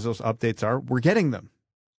infrequent as those updates are, we're getting them.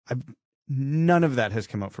 None of that has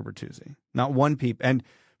come out for Bertuzzi. Not one peep. And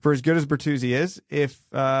for as good as Bertuzzi is, if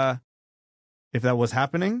that was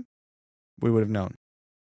happening, we would have known.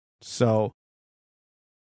 So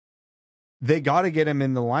they got to get him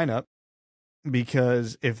in the lineup,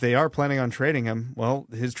 because if they are planning on trading him, well,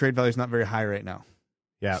 his trade value is not very high right now.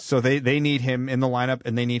 Yeah. So they need him in the lineup,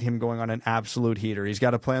 and they need him going on an absolute heater. He's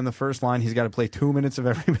got to play on the first line. He's got to play 2 minutes of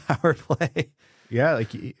every power play. Yeah,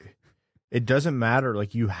 it doesn't matter.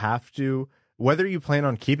 You have to, whether you plan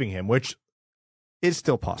on keeping him, which is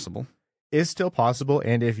still possible. is still possible.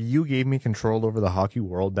 And if you gave me control over the hockey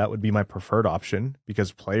world, that would be my preferred option,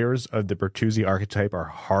 because players of the Bertuzzi archetype are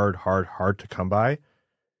hard to come by.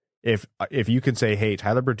 If you could say, hey,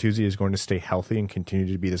 Tyler Bertuzzi is going to stay healthy and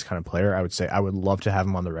continue to be this kind of player, I would say I would love to have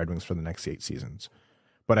him on the Red Wings for the next 8 seasons.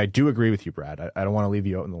 But I do agree with you, Brad. I don't want to leave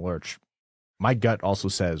you out in the lurch. My gut also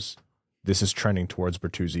says this is trending towards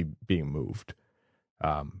Bertuzzi being moved.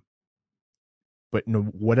 But in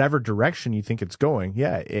whatever direction you think it's going,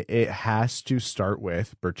 yeah, it has to start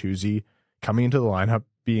with Bertuzzi coming into the lineup,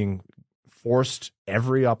 being forced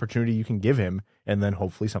every opportunity you can give him, and then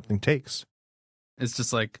hopefully something takes. It's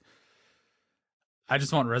just like, I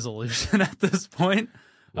just want resolution at this point.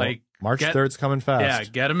 Well, like March 3rd's coming fast. Yeah,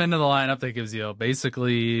 get him into the lineup. That gives you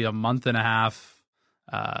basically a month and a half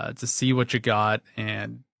to see what you got,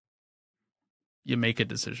 and you make a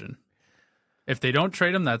decision. If they don't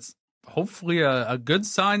trade him, that's hopefully a good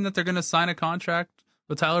sign that they're going to sign a contract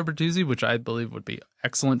with Tyler Bertuzzi, which I believe would be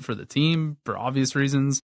excellent for the team for obvious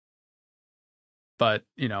reasons. But,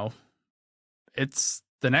 it's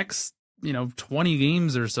the next, 20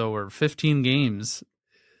 games or so, or 15 games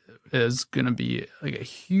is going to be like a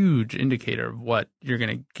huge indicator of what you're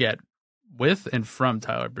going to get with and from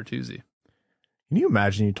Tyler Bertuzzi. Can you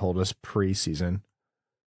imagine you told us pre-season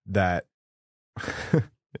that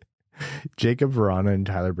Jakub Vrana and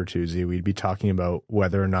Tyler Bertuzzi, we'd be talking about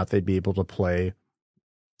whether or not they'd be able to play,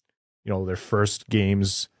 their first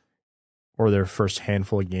games or their first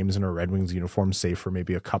handful of games in a Red Wings uniform, save for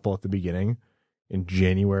maybe a couple at the beginning in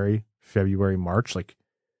January, February, March. Like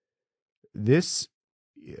this,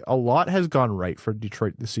 a lot has gone right for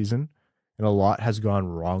Detroit this season, and a lot has gone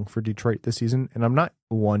wrong for Detroit this season. And I'm not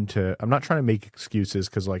trying to make excuses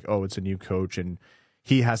because it's a new coach and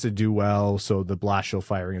he has to do well, so the Blashill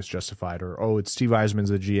firing is justified, or, it's Steve Yzerman's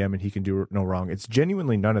the GM and he can do no wrong. It's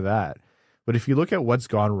genuinely none of that. But if you look at what's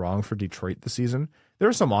gone wrong for Detroit this season, there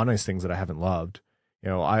are some honest things that I haven't loved.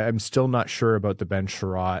 I'm still not sure about the Ben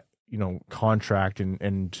Sherratt, contract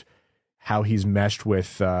and how he's meshed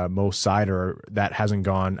with Mo Seider. That hasn't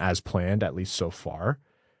gone as planned, at least so far.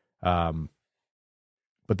 But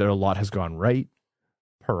a lot has gone right.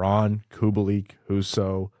 Perron, Kubalik,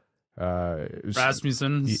 Husso,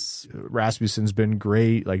 Rasmussen's been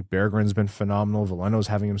great. Like Berggren's been phenomenal. Veleno's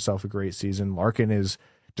having himself a great season. Larkin is,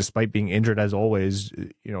 despite being injured as always,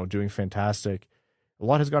 doing fantastic. A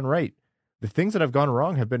lot has gone right. The things that have gone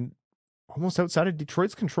wrong have been almost outside of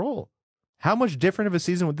Detroit's control. How much different of a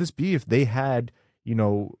season would this be if they had,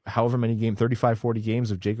 however many games, 35, 40 games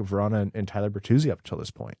of Jakub Vrana and Tyler Bertuzzi up until this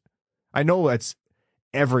point? I know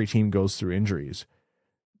every team goes through injuries,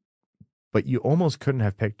 but you almost couldn't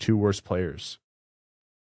have picked 2 worse players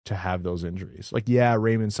to have those injuries.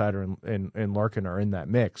 Raymond Seider and Larkin are in that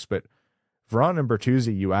mix, but Vrana and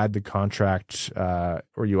Bertuzzi, you add the contract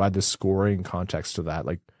or you add the scoring context to that.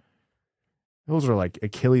 Those are like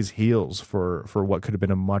Achilles heels for what could have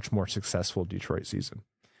been a much more successful Detroit season.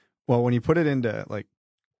 Well, when you put it into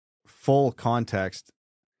full context,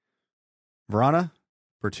 Vrana,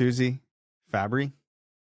 Bertuzzi, Fabry,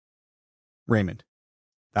 Raymond.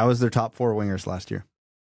 That was their top 4 wingers last year.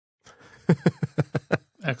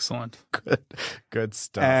 Excellent. Good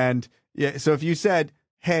stuff. And yeah, so if you said,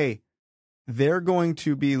 hey, they're going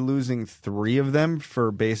to be losing 3 of them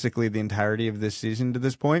for basically the entirety of this season to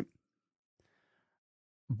this point,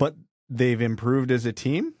 but they've improved as a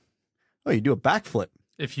team, you do a backflip.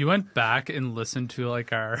 If you went back and listened to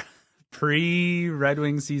our pre-Red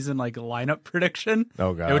Wing season lineup prediction,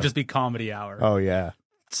 oh god, it would just be comedy hour. Oh yeah.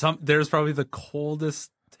 There's probably the coldest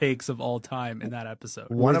takes of all time in that episode.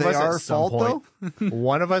 One of us at some point.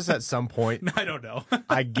 One of us at some point. I don't know.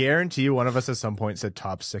 I guarantee you, one of us at some point said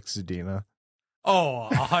top 6 Zadina. Oh,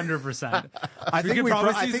 100%. I think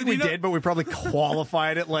we did, but we probably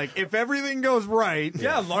qualified it if everything goes right.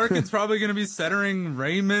 Yeah, Larkin's probably going to be centering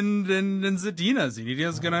Raymond and Zadina.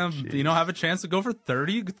 Zadina's going to, have a chance to go for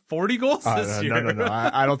 30, 40 goals this year. No.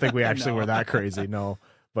 I don't think we actually were that crazy. No,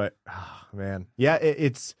 but man, yeah,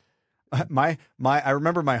 it's I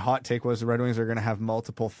remember my hot take was the Red Wings are going to have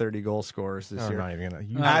multiple 30-goal scorers this year. Not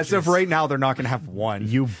even As of right now, they're not going to have one.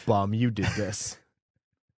 You bum, you did this.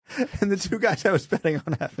 And the 2 guys I was betting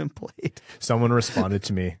on haven't played. Someone responded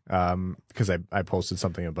to me because I posted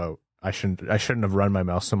something about I shouldn't have run my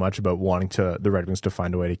mouth so much about wanting the Red Wings to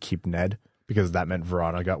find a way to keep Ned, because that meant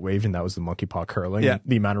Vrana got waived and that was the monkey paw curling. Yeah.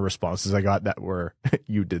 The amount of responses I got that were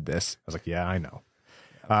you did this. I was like, yeah, I know.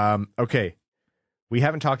 Okay. We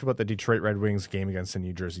haven't talked about the Detroit Red Wings game against the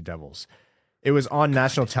New Jersey Devils. It was on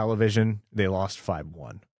national television. They lost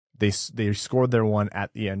 5-1. They scored their one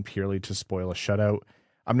at the end purely to spoil a shutout.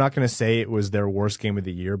 I'm not going to say it was their worst game of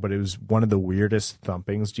the year, but it was one of the weirdest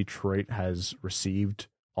thumpings Detroit has received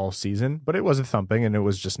all season. But it was a thumping, and it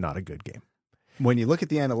was just not a good game. When you look at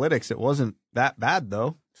the analytics, it wasn't that bad,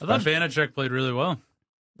 though. I thought Vanacek played really well.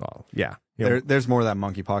 Well, yeah. There's more of that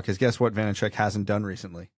monkey paw, because guess what Vanacek hasn't done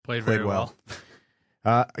recently? Played very well.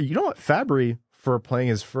 You know what? Fabry, for playing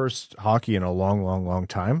his first hockey in a long, long, long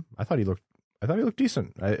time, I thought he looked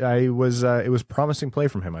decent. It was promising play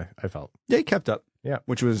from him, I felt. Yeah, he kept up. Yeah.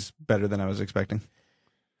 Which was better than I was expecting.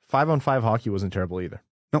 5-on-5 hockey wasn't terrible either.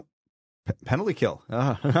 No. Penalty kill.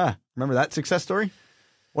 Remember that success story?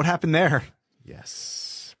 What happened there?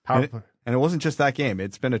 Yes. And it wasn't just that game.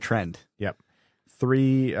 It's been a trend. Yep.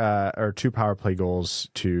 2 power play goals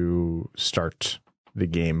to start the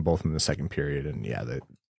game, both in the second period. And yeah,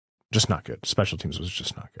 just not good. Special teams was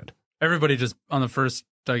just not good. Everybody just, on the first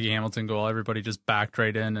Dougie Hamilton goal, everybody just backed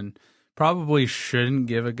right in, and probably shouldn't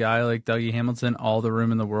give a guy like Dougie Hamilton all the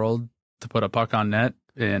room in the world to put a puck on net.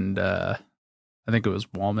 And I think it was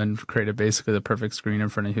Wallman created basically the perfect screen in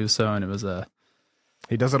front of Husso, and it was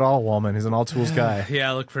he does it all, Wallman. He's an all-tools guy.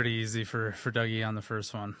 Yeah, it looked pretty easy for Dougie on the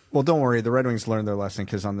first one. Well, don't worry. The Red Wings learned their lesson,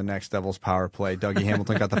 because on the next Devils power play, Dougie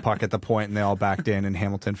Hamilton got the puck at the point, and they all backed in, and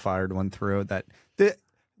Hamilton fired one through.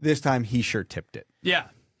 This time, he sure tipped it. Yeah.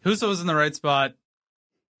 Husso was in the right spot.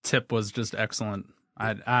 Tip was just excellent.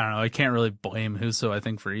 I don't know. I can't really blame Husso, I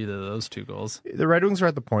think, for either of those 2 goals. The Red Wings are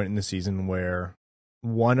at the point in the season where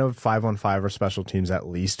one of 5-on-5 or special teams at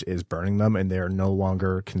least is burning them, and they are no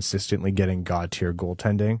longer consistently getting god-tier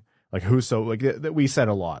goaltending. Like Husso, like we said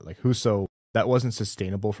a lot, like Husso, that wasn't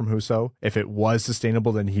sustainable from Husso. If it was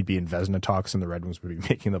sustainable, then he'd be in Vezina talks and the Red Wings would be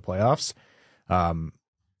making the playoffs.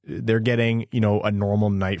 They're getting, a normal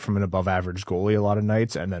night from an above average goalie a lot of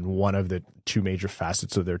nights, and then one of the 2 major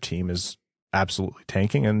facets of their team is absolutely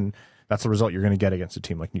tanking, and that's the result you're going to get against a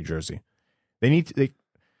team like New Jersey.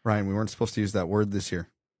 Ryan, we weren't supposed to use that word this year.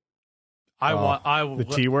 The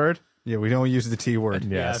T word? Yeah, we don't use the T word.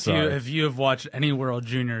 Yeah, if you have watched any World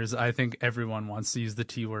Juniors, I think everyone wants to use the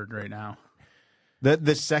T word right now.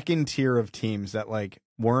 The second tier of teams that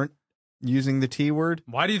weren't using the T word.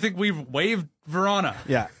 Why do you think we've waived Vrana?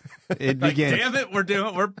 Yeah, it begins. Damn it,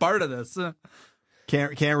 we're part of this.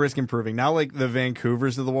 Can't risk improving. Now, the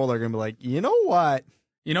Vancouvers of the world are going to be like, you know what?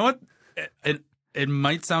 It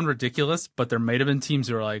might sound ridiculous, but there might have been teams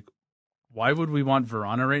who are like, why would we want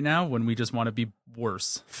Vrana right now when we just want to be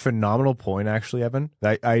worse? Phenomenal point, actually, Evan.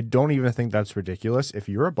 I don't even think that's ridiculous. If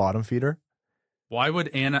you're a bottom feeder, why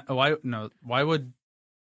would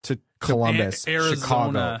to Columbus, Arizona,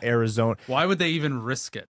 Chicago, Arizona, why would they even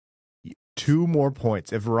risk it? 2 more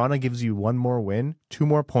points. If Vrana gives you 1 more win, 2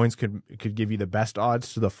 more points could give you the best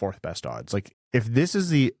odds to the 4th best odds. Like, if this is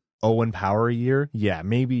the Owen Power year, yeah,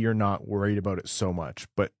 maybe you're not worried about it so much.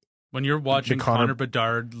 But when you're watching Connor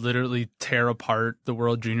Bedard literally tear apart the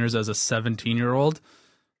World Juniors as a 17-year-old,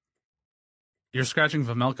 you're scratching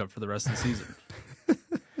Vamelka for the rest of the season.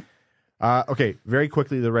 Okay, very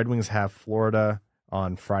quickly, the Red Wings have Florida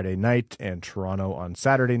on Friday night and Toronto on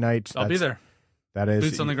Saturday night. I'll be there. That is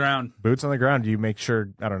boots on the ground. Boots on the ground. You make sure.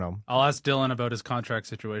 I don't know. I'll ask Dylan about his contract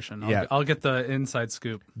situation. I'll get the inside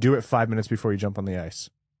scoop. Do it 5 minutes before you jump on the ice.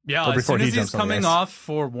 Yeah, as soon as he's coming off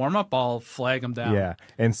for warm up, I'll flag him down. Yeah,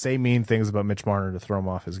 and say mean things about Mitch Marner to throw him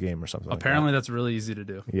off his game or something. Apparently, that's really easy to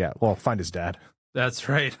do. Yeah. Well, find his dad. That's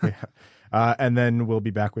right. Yeah. And then we'll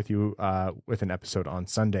be back with you with an episode on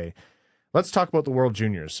Sunday. Let's talk about the World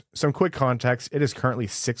Juniors. Some quick context. It is currently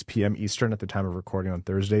 6 p.m. Eastern at the time of recording on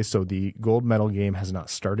Thursday, so the gold medal game has not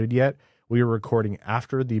started yet. We are recording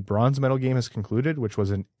after the bronze medal game has concluded, which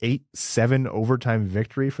was an 8-7 overtime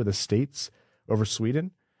victory for the States over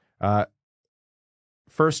Sweden.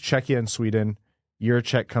 First, Czechia and Sweden.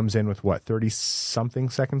 Jiricek comes in with, 30-something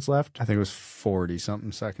seconds left? I think it was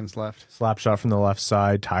 40-something seconds left. Slap shot from the left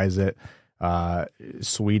side, ties it.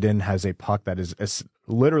 Sweden has a puck that is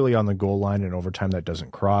literally on the goal line in overtime that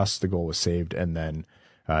doesn't cross. The goal was saved, and then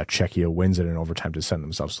Czechia wins it in overtime to send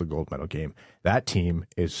themselves to the gold medal game. That team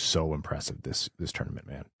is so impressive this tournament,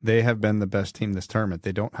 man. They have been the best team this tournament.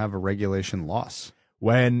 They don't have a regulation loss.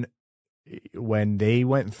 When they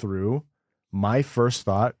went through, my first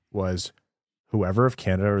thought was whoever of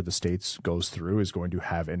Canada or the States goes through is going to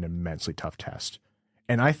have an immensely tough test.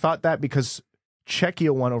 And I thought that because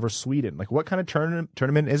Czechia won over Sweden. Like, what kind of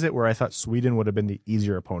tournament is it where I thought Sweden would have been the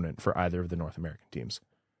easier opponent for either of the North American teams?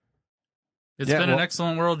 It's been an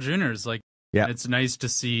excellent World Juniors. It's nice to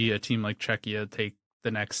see a team like Czechia take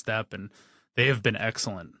the next step, and they have been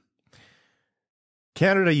excellent.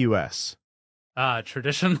 Canada, U.S.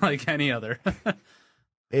 Tradition like any other.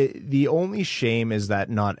 The only shame is that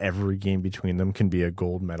not every game between them can be a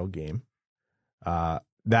gold medal game.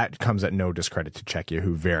 that comes at no discredit to Czechia,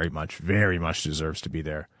 who very much deserves to be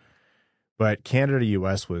there. But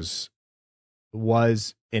Canada-US was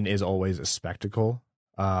and is always a spectacle.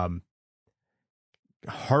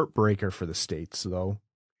 Heartbreaker for the States, though.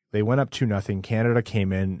 They went up 2-0. Canada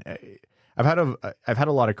came in. I've had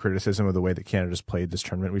a lot of criticism of the way that Canada's played this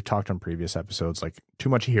tournament. We've talked on previous episodes, like too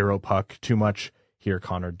much hero puck, too much here,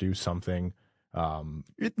 Connor, do something.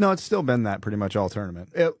 It's still been that pretty much all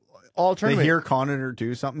tournament. All tournament. They hear Connor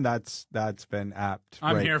do something, that's been apt.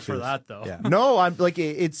 I'm right here for that, though. Yeah. No, I'm like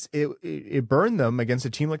it burned them against a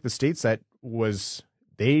team like the States that was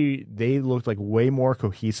they looked like way more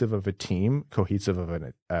cohesive of a team, cohesive of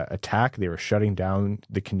an attack. They were shutting down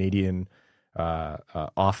the Canadian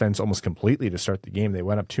offense almost completely to start the game. They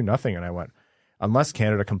went up 2-0, and I went, unless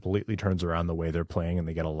Canada completely turns around the way they're playing and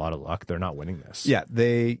they get a lot of luck, they're not winning this. Yeah,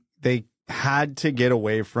 they had to get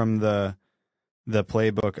away from the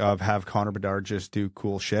playbook of have Connor Bedard just do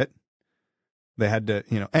cool shit. They had to,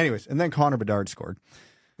 anyways, and then Connor Bedard scored.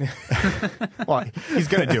 Well, he's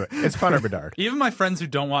going to do it. It's Connor Bedard. Even my friends who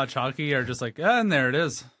don't watch hockey are just like, and there it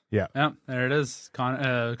is. Yeah. Yeah, there it is.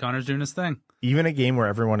 Connor's doing his thing. Even a game where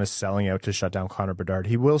everyone is selling out to shut down Connor Bedard,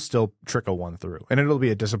 he will still trickle one through. And it'll be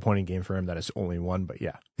a disappointing game for him that it's only one, but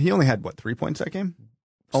yeah. He only had, 3 points that game?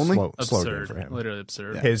 Only? Slow game for him. Literally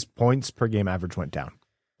absurd. Yeah. His points per game average went down.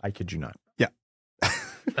 I kid you not. Yeah.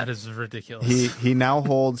 That is ridiculous. He now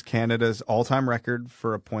holds Canada's all-time record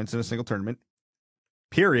for points in a single tournament.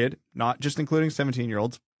 Period. Not just including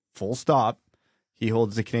 17-year-olds. Full stop. He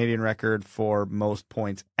holds the Canadian record for most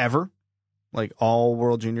points ever, like all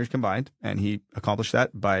World Juniors combined, and he accomplished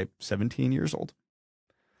that by 17 years old.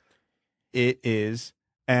 It's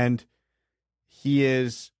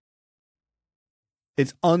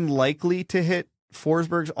unlikely to hit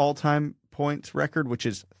Forsberg's all-time points record, which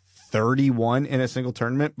is 31 in a single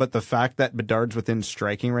tournament, but the fact that Bedard's within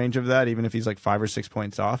striking range of that, even if he's like 5 or 6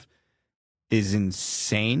 points off, is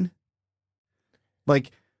insane.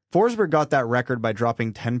 Like, Forsberg got that record by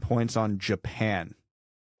dropping 10 points on Japan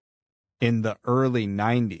in the early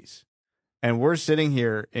 90s. And we're sitting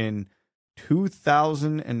here in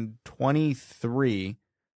 2023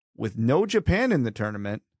 with no Japan in the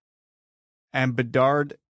tournament, and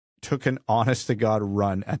Bedard took an honest-to-God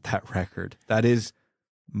run at that record. That is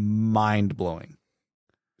mind-blowing.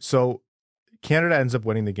 So Canada ends up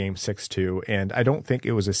winning the game 6-2, and I don't think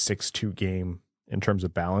it was a 6-2 game in terms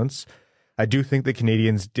of balance. I do think the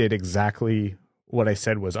Canadians did exactly what I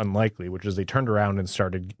said was unlikely, which is they turned around and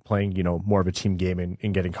started playing, more of a team game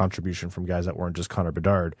and getting contribution from guys that weren't just Connor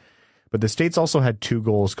Bedard. But the States also had 2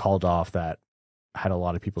 goals called off that had a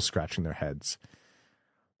lot of people scratching their heads.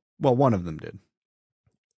 Well, one of them did.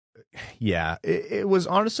 Yeah, it was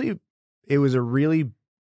honestly, it was a really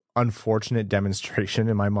unfortunate demonstration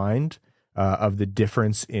in my mind of the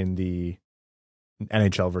difference in the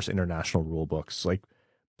NHL versus international rule books. Like,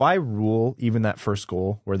 by rule, even that first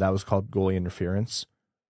goal where that was called goalie interference,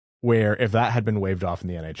 where if that had been waved off in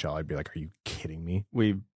the NHL, I'd be like, are you kidding me?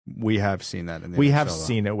 We have seen that in the we NHL, have though.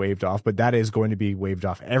 seen it waved off, but that is going to be waved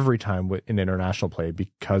off every time in international play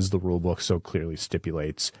because the rule book so clearly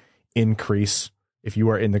stipulates in crease. If you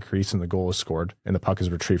are in the crease and the goal is scored and the puck is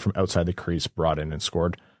retrieved from outside the crease, brought in and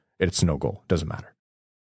scored, it's no goal. Doesn't matter.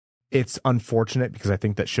 It's unfortunate because I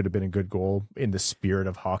think that should have been a good goal in the spirit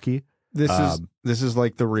of hockey. This is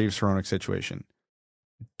like the Reeves Hronik situation.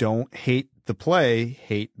 Don't hate the play,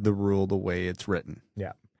 hate the rule the way it's written.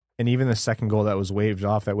 Yeah. And even the second goal that was waved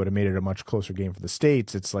off, that would have made it a much closer game for the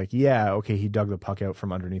States. It's like, yeah, okay, he dug the puck out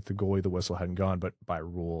from underneath the goalie. The whistle hadn't gone, but by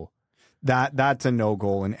rule, that's a no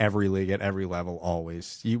goal in every league at every level.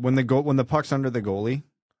 Always, when the puck's under the goalie,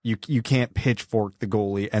 you can't pitchfork the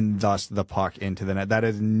goalie and thus the puck into the net. That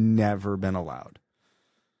has never been allowed.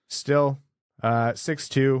 Still,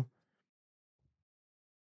 6-2.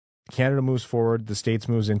 Canada moves forward. The States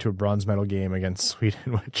moves into a bronze medal game against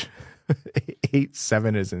Sweden, which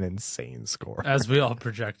 8-7 is an insane score. As we all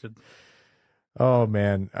projected. Oh,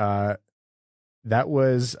 man. That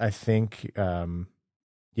was, I think,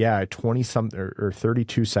 20-something or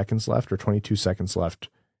 32 seconds left or 22 seconds left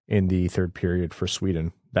in the third period for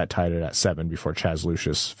Sweden. That tied it at 7 before Chaz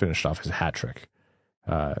Lucius finished off his hat trick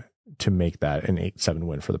to make that an 8-7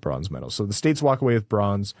 win for the bronze medal. So the States walk away with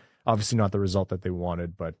bronze. Obviously not the result that they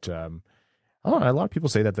wanted, but I don't know, a lot of people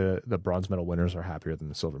say that the bronze medal winners are happier than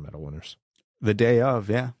the silver medal winners. The day of,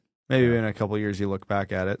 yeah. Maybe in a couple of years you look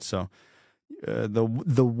back at it. So the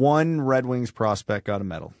one Red Wings prospect got a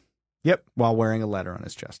medal. Yep. While wearing a letter on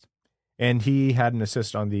his chest. And he had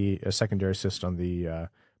a secondary assist on the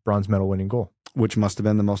bronze medal winning goal. Which must have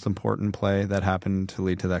been the most important play that happened to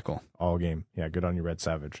lead to that goal. All game. Yeah, good on you, Red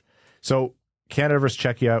Savage. So Canada versus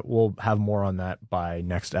Czechia, we'll have more on that by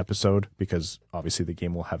next episode because obviously the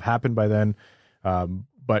game will have happened by then.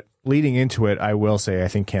 But leading into it, I will say I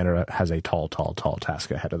think Canada has a tall task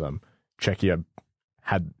ahead of them. Czechia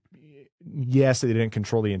had, yes, they didn't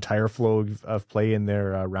control the entire flow of play in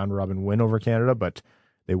their round-robin win over Canada, but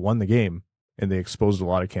they won the game, and they exposed a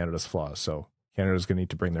lot of Canada's flaws. So Canada's going to need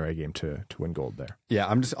to bring their A game to win gold there.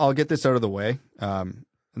 Yeah, I'll get this out of the way, and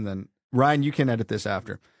then Ryan, you can edit this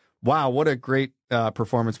after. Wow, what a great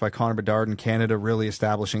performance by Connor Bedard and Canada, really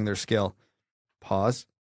establishing their skill. Pause.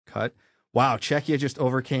 Cut. Wow, Czechia just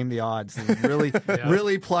overcame the odds. Really,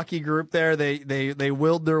 really plucky group there. They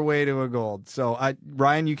willed their way to a gold. So,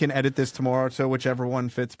 Ryan, you can edit this tomorrow to whichever one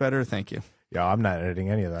fits better. Thank you. Yeah, I'm not editing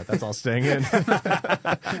any of that. That's all staying in.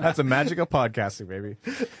 That's the magic of podcasting, baby.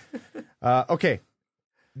 Okay,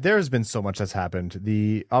 there's been so much that's happened.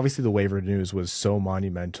 Obviously the waiver news was so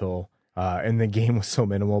monumental, and the game was so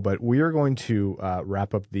minimal. But we are going to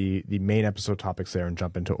wrap up the main episode topics there and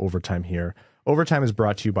jump into overtime here. Overtime is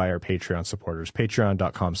brought to you by our Patreon supporters,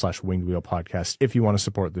 patreon.com/wingedwheelpodcast. If you want to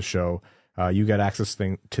support the show, you get access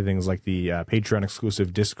to things like the Patreon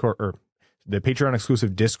exclusive Discord, or the Patreon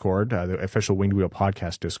exclusive Discord, the official Winged Wheel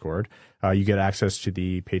podcast Discord. You get access to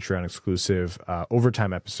the Patreon exclusive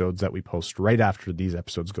overtime episodes that we post right after these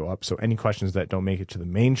episodes go up. So any questions that don't make it to the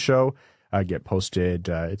main show get posted.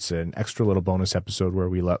 It's an extra little bonus episode where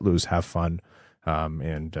we let loose, have fun,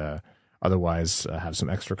 and otherwise have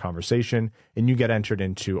some extra conversation. And you get entered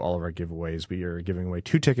into all of our giveaways. We are giving away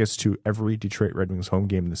 2 tickets to every Detroit Red Wings home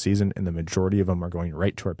game in the season, and the majority of them are going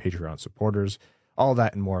right to our Patreon supporters. All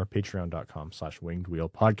that and more,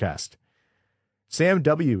 patreon.com/wingedwheelpodcast. Sam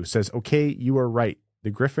W. says, okay, you are right.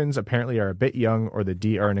 The Griffins apparently are a bit young, or the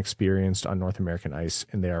D are inexperienced on North American ice,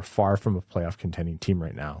 and they are far from a playoff contending team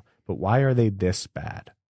right now. But why are they this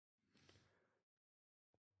bad?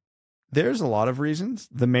 There's a lot of reasons.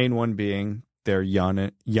 The main one being they're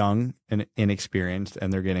young and inexperienced,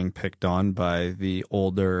 and they're getting picked on by the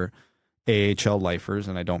older AHL lifers,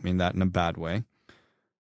 and I don't mean that in a bad way.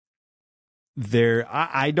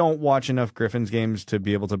 I don't watch enough Griffins games to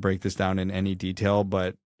be able to break this down in any detail,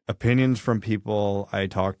 but opinions from people I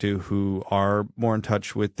talk to who are more in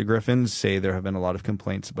touch with the Griffins say there have been a lot of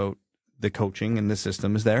complaints about the coaching and the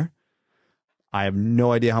systems there. I have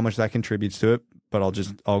no idea how much that contributes to it, but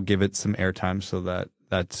I'll give it some airtime so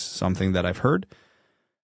that's something that I've heard.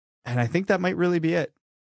 And I think that might really be it.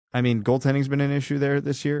 I mean, goaltending's been an issue there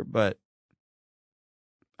this year, but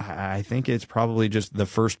I think it's probably just the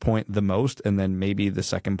first point the most, and then maybe the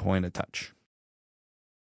second point a touch.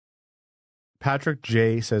 Patrick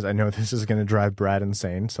J says, I know this is going to drive Brad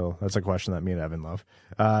insane, so that's a question that me and Evan love.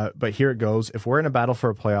 But here it goes. If we're in a battle for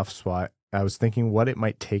a playoff spot, I was thinking what it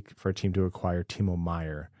might take for a team to acquire Timo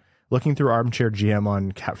Meier. Looking through Armchair GM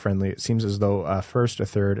on Cap Friendly, it seems as though a first, a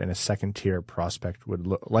third, and a second-tier prospect would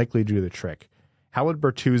likely do the trick. How would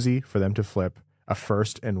Bertuzzi, for them to flip, a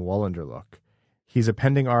first, and Wallander look? He's a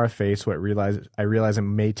pending RFA, so I realize it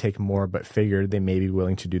may take more, but figured they may be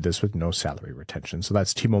willing to do this with no salary retention. So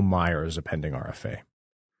that's Timo Meier as a pending RFA.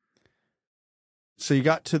 So you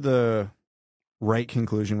got to the right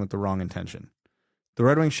conclusion with the wrong intention. The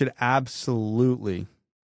Red Wings should absolutely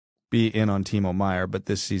be in on Timo Meier, but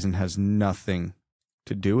this season has nothing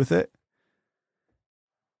to do with it.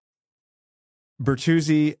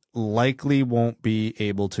 Bertuzzi likely won't be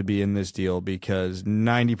able to be in this deal because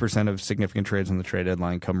 90% of significant trades on the trade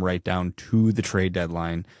deadline come right down to the trade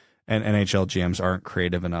deadline, and NHL GMs aren't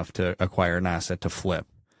creative enough to acquire an asset to flip.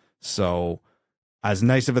 So as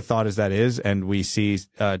nice of a thought as that is, and we see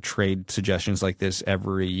trade suggestions like this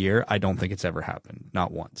every year, I don't think it's ever happened.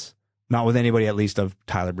 Not once. Not with anybody, at least, of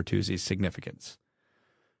Tyler Bertuzzi's significance.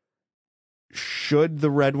 Should the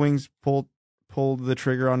Red Wings pull the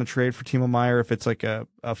trigger on a trade for Timo Meier if it's like a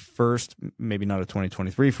first, maybe not a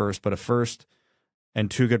 2023 first, but a first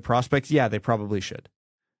and 2 good prospects? Yeah, they probably should.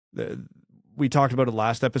 We talked about it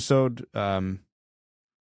last episode. I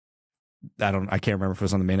can't remember if it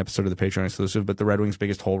was on the main episode of the Patreon exclusive, but the Red Wings'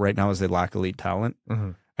 biggest hole right now is they lack elite talent,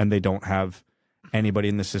 and they don't have anybody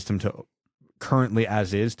in the system to currently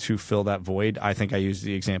as is to fill that void. I think I used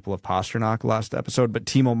the example of Pasternak last episode, but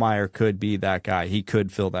Timo Meier could be that guy. He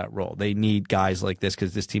could fill that role. They need guys like this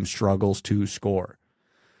because this team struggles to score.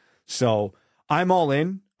 So I'm all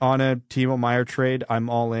in on a Timo Meier trade.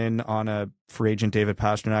 I'm all in on a free agent David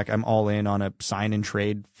Pasternak. I'm all in on a sign and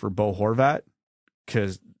trade for Bo Horvat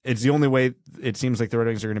because it's the only way it seems like the Red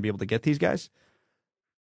Wings are going to be able to get these guys.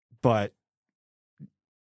 But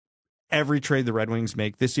every trade the Red Wings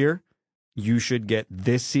make this year, you should get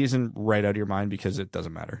this season right out of your mind because it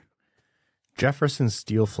doesn't matter. Jefferson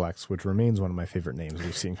Steelflex, which remains one of my favorite names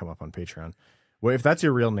we've seen come up on Patreon, Well, if that's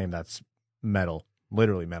your real name, that's metal,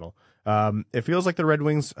 literally metal. It feels like the Red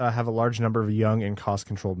Wings have a large number of young and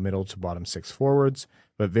cost-controlled middle to bottom six forwards,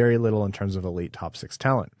 but very little in terms of elite top six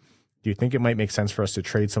talent. Do you think it might make sense for us to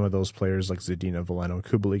trade some of those players like Zadina, Veleno,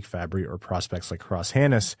 Kubalik, Fabry, or prospects like Cross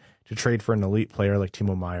Hannes to trade for an elite player like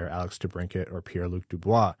Timo Meier, Alex DeBrincat, or Pierre-Luc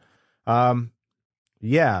Dubois?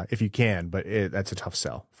 Yeah, if you can, but that's a tough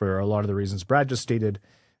sell for a lot of the reasons Brad just stated.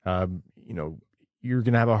 You're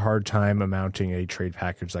going to have a hard time amounting a trade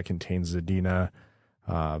package that contains Zadina,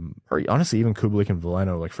 or honestly, even Kubalik and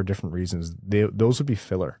Veleno, like for different reasons. Those would be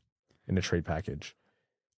filler in a trade package.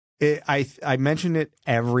 I mention it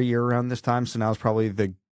every year around this time, so now is probably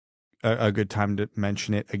a good time to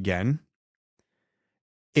mention it again.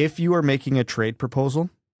 If you are making a trade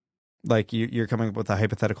proposal, like you're coming up with a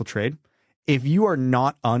hypothetical trade, if you are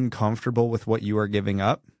not uncomfortable with what you are giving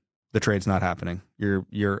up, the trade's not happening.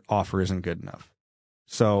 Your offer isn't good enough.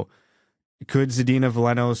 So could Zadina,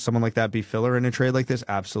 Veleno, someone like that be filler in a trade like this?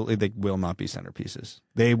 Absolutely. They will not be centerpieces.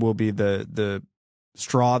 They will be the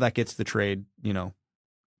straw that gets the trade,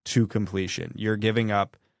 to completion. You're giving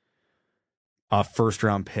up a first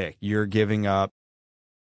round pick. You're giving up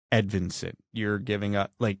Edvinsson. You're giving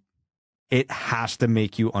up, it has to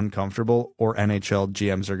make you uncomfortable, or NHL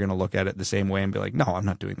GMs are going to look at it the same way and be like, no, I'm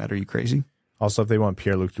not doing that. Are you crazy? Also, if they want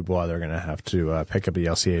Pierre-Luc Dubois, they're going to have to pick up the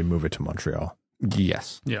LCA and move it to Montreal.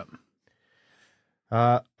 Yes. Yep.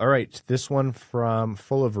 All right. This one from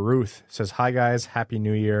Full of Ruth says, hi, guys. Happy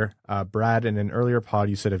New Year. Brad, in an earlier pod,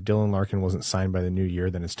 you said if Dylan Larkin wasn't signed by the new year,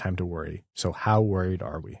 then it's time to worry. So how worried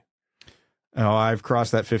are we? Oh, I've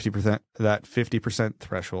crossed that 50%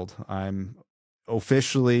 threshold. I'm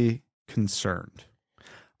officially concerned.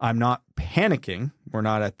 I'm not panicking. We're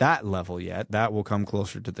not at that level yet. That will come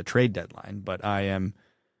closer to the trade deadline. But I am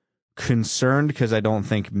concerned because I don't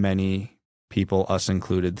think many people, us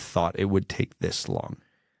included, thought it would take this long.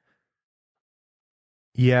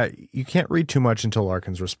 Yeah, you can't read too much into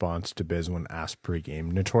Larkin's response to Biz when asked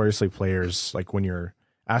pregame. Notoriously, players, like when you're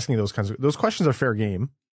asking those questions are fair game.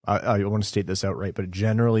 I want to state this outright, but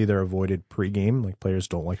generally they're avoided pregame. Like players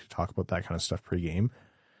don't like to talk about that kind of stuff pregame.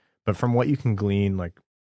 But from what you can glean, like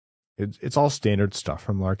it's all standard stuff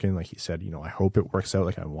from Larkin. Like he said, I hope it works out.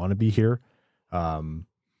 Like I want to be here.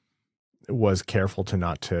 Was careful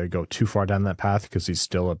not to go too far down that path because he's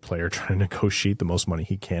still a player trying to negotiate the most money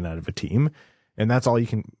he can out of a team. And that's all you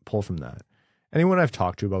can pull from that. Anyone I've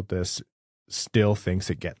talked to about this still thinks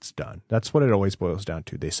it gets done. That's what it always boils down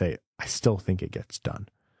to. They say, I still think it gets done.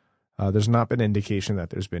 There's not been indication that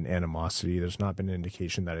there's been animosity. There's not been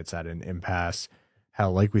indication that it's at an impasse.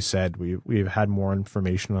 Hell, like we said, we've had more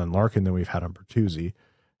information on Larkin than we've had on Bertuzzi,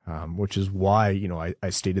 which is why, I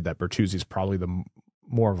stated that Bertuzzi is probably the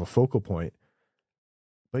more of a focal point.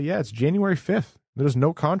 But yeah, it's January 5th. There's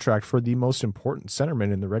no contract for the most important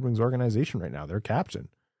centerman in the Red Wings organization right now. Their captain,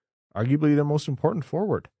 arguably their most important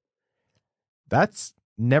forward. That's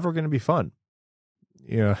never going to be fun.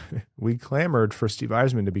 We clamored for Steve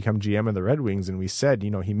Yzerman to become GM of the Red Wings, and we said,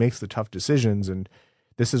 he makes the tough decisions, and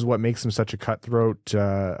this is what makes him such a cutthroat,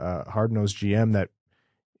 hard-nosed GM that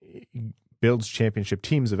builds championship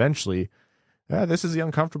teams eventually. This is the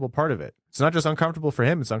uncomfortable part of it. It's not just uncomfortable for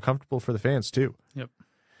him, it's uncomfortable for the fans too. Yep.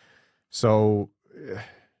 So,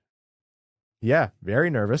 yeah, very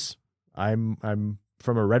nervous. I'm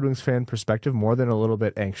from a Red Wings fan perspective, more than a little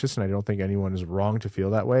bit anxious, and I don't think anyone is wrong to feel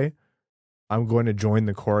that way. I'm going to join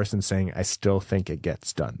the chorus in saying I still think it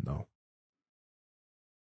gets done, though.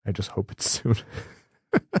 I just hope it's soon.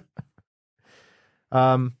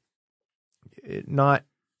 Not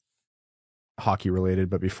hockey related,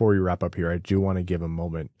 but before we wrap up here, I do want to give a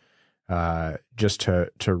moment just to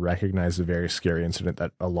recognize the very scary incident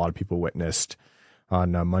that a lot of people witnessed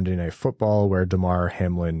on Monday Night Football, where Damar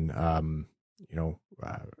Hamlin,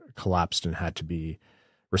 collapsed and had to be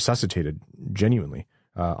resuscitated genuinely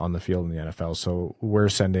on the field in the NFL. So we're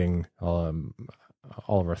sending all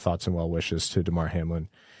of our thoughts and well wishes to Damar Hamlin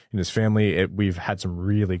and his family. We've had some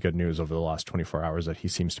really good news over the last 24 hours that he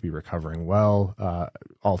seems to be recovering well.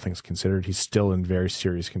 All things considered, he's still in very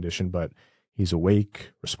serious condition, but he's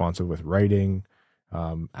awake, responsive with writing,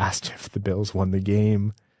 asked if the Bills won the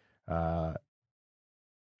game. One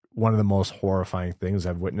of the most horrifying things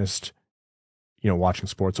I've witnessed, watching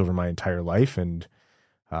sports over my entire life. And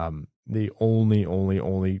the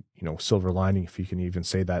only, silver lining, if you can even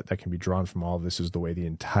say that can be drawn from all of this, is the way the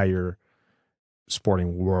entire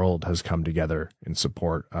sporting world has come together in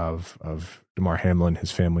support of Damar Hamlin,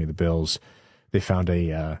 his family, the Bills. They found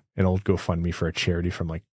an old GoFundMe for a charity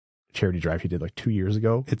from charity drive he did 2 years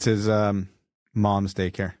ago. It's his mom's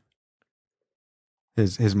daycare.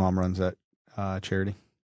 His mom runs that charity.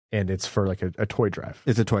 and it's for like a toy drive.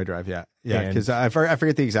 It's a toy drive, yeah. Because I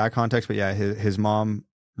forget the exact context, but yeah, his mom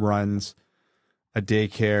runs a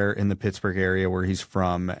daycare in the Pittsburgh area where he's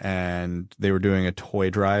from, and they were doing a toy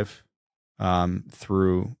drive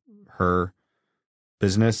through her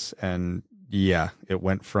business, and yeah, it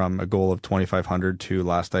went from a goal of 2,500 to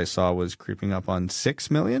last I saw was creeping up on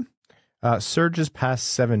 6 million. Surges past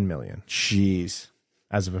 7 million. Jeez,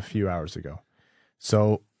 as of a few hours ago.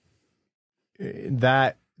 So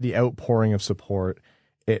that the outpouring of support,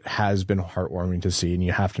 it has been heartwarming to see, and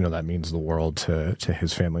you have to know that means the world to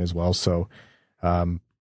his family as well. So,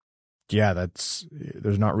 yeah,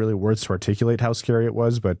 there's not really words to articulate how scary it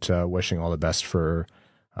was, but wishing all the best for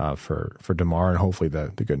DeMar, and hopefully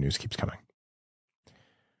the good news keeps coming.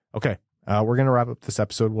 Okay, we're going to wrap up this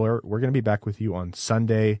episode. We're going to be back with you on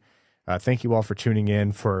Sunday. Thank you all for tuning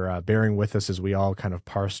in, for bearing with us as we all kind of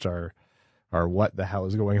parsed our what the hell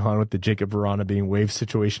is going on with the Jakub Vrana being waived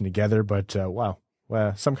situation together. But wow,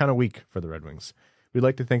 some kind of week for the Red Wings. We'd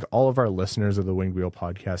like to thank all of our listeners of the Winged Wheel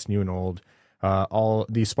podcast, new and old, all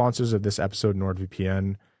the sponsors of this episode,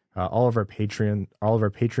 NordVPN, all of our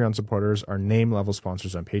Patreon supporters, our name level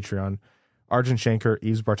sponsors on Patreon, Arjun Shankar,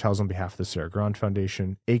 Yves Bartels on behalf of the Sarah Grand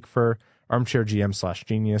Foundation, Aikfer, Armchair GM /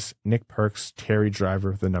 Genius, Nick Perks, Terry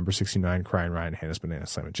Driver, the number 69, Crying Ryan, Hannah's Banana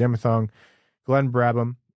Simon Jamathong, Glenn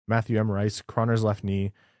Brabham, Matthew M. Rice, Croner's Left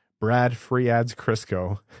Knee, Brad Free Ads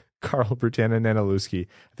Crisco, Carl Brutana Nanaluski.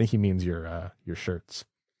 I think he means your shirts.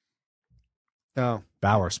 Oh,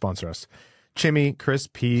 Bauer, sponsor us. Chimmy, Chris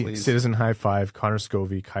P, Please. Citizen High Five, Connor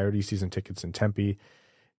Scovey, Coyote Season Tickets in Tempe,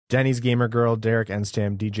 Denny's Gamer Girl, Derek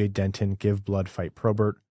Enstam, DJ Denton, Give Blood, Fight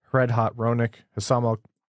Probert, Red Hot Ronick, Hassam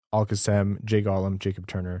Al-Qassem, Jay Gollum, Jacob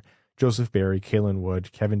Turner, Joseph Barry, Kalen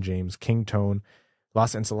Wood, Kevin James, King Tone,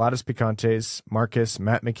 Las Ensaladas Picantes, Marcus,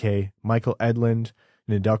 Matt McKay, Michael Edlund,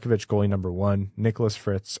 Nedeljkovic goalie number 1, Nicholas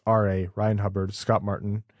Fritz, R.A., Ryan Hubbard, Scott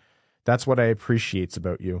Martin. That's what I appreciates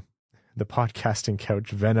about you. The Podcasting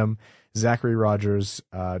Couch, Venom, Zachary Rogers,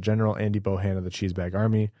 General Andy Bohan of the Cheesebag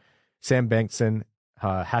Army, Sam Bankson,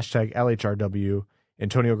 hashtag LHRW,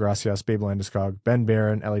 Antonio Gracias, Babe Landeskog, Ben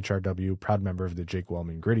Barron, LHRW, proud member of the Jake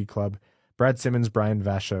Wellman Gritty Club, Brad Simmons, Brian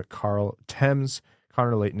Vasha, Carl Thames,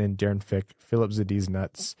 Connor Leighton, Darren Fick, Philip Zadiz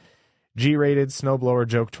Nuts, G-Rated, Snowblower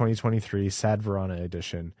Joke 2023, Sad Verona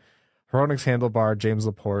Edition, Heronix Handlebar, James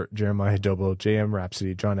Laporte, Jeremiah Doble, JM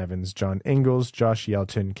Rhapsody, John Evans, John Ingalls, Josh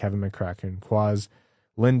Yelton, Kevin McCracken, Quaz,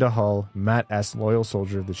 Linda Hull, Matt S., Loyal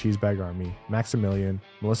Soldier of the Cheesebag Army, Maximilian,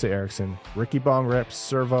 Melissa Erickson, Ricky Bong Rips,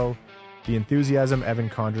 Servo, The Enthusiasm, Evan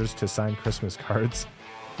Conjures to sign Christmas cards,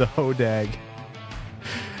 The Hodag.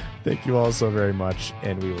 Thank you all so very much,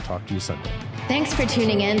 and we will talk to you Sunday. Thanks for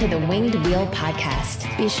tuning in to the Winged Wheel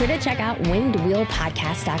Podcast. Be sure to check out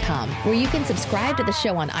wingedwheelpodcast.com, where you can subscribe to the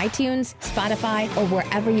show on iTunes, Spotify, or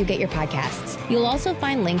wherever you get your podcasts. You'll also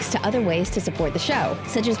find links to other ways to support the show,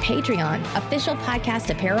 such as Patreon, official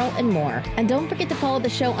podcast apparel, and more. And don't forget to follow the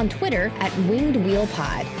show on Twitter at Winged Wheel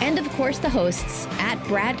Pod. And of course, the hosts at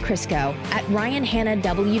Brad Crisco, at Ryan Hanna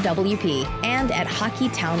WWP, and at Hockey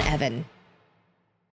Town Evan.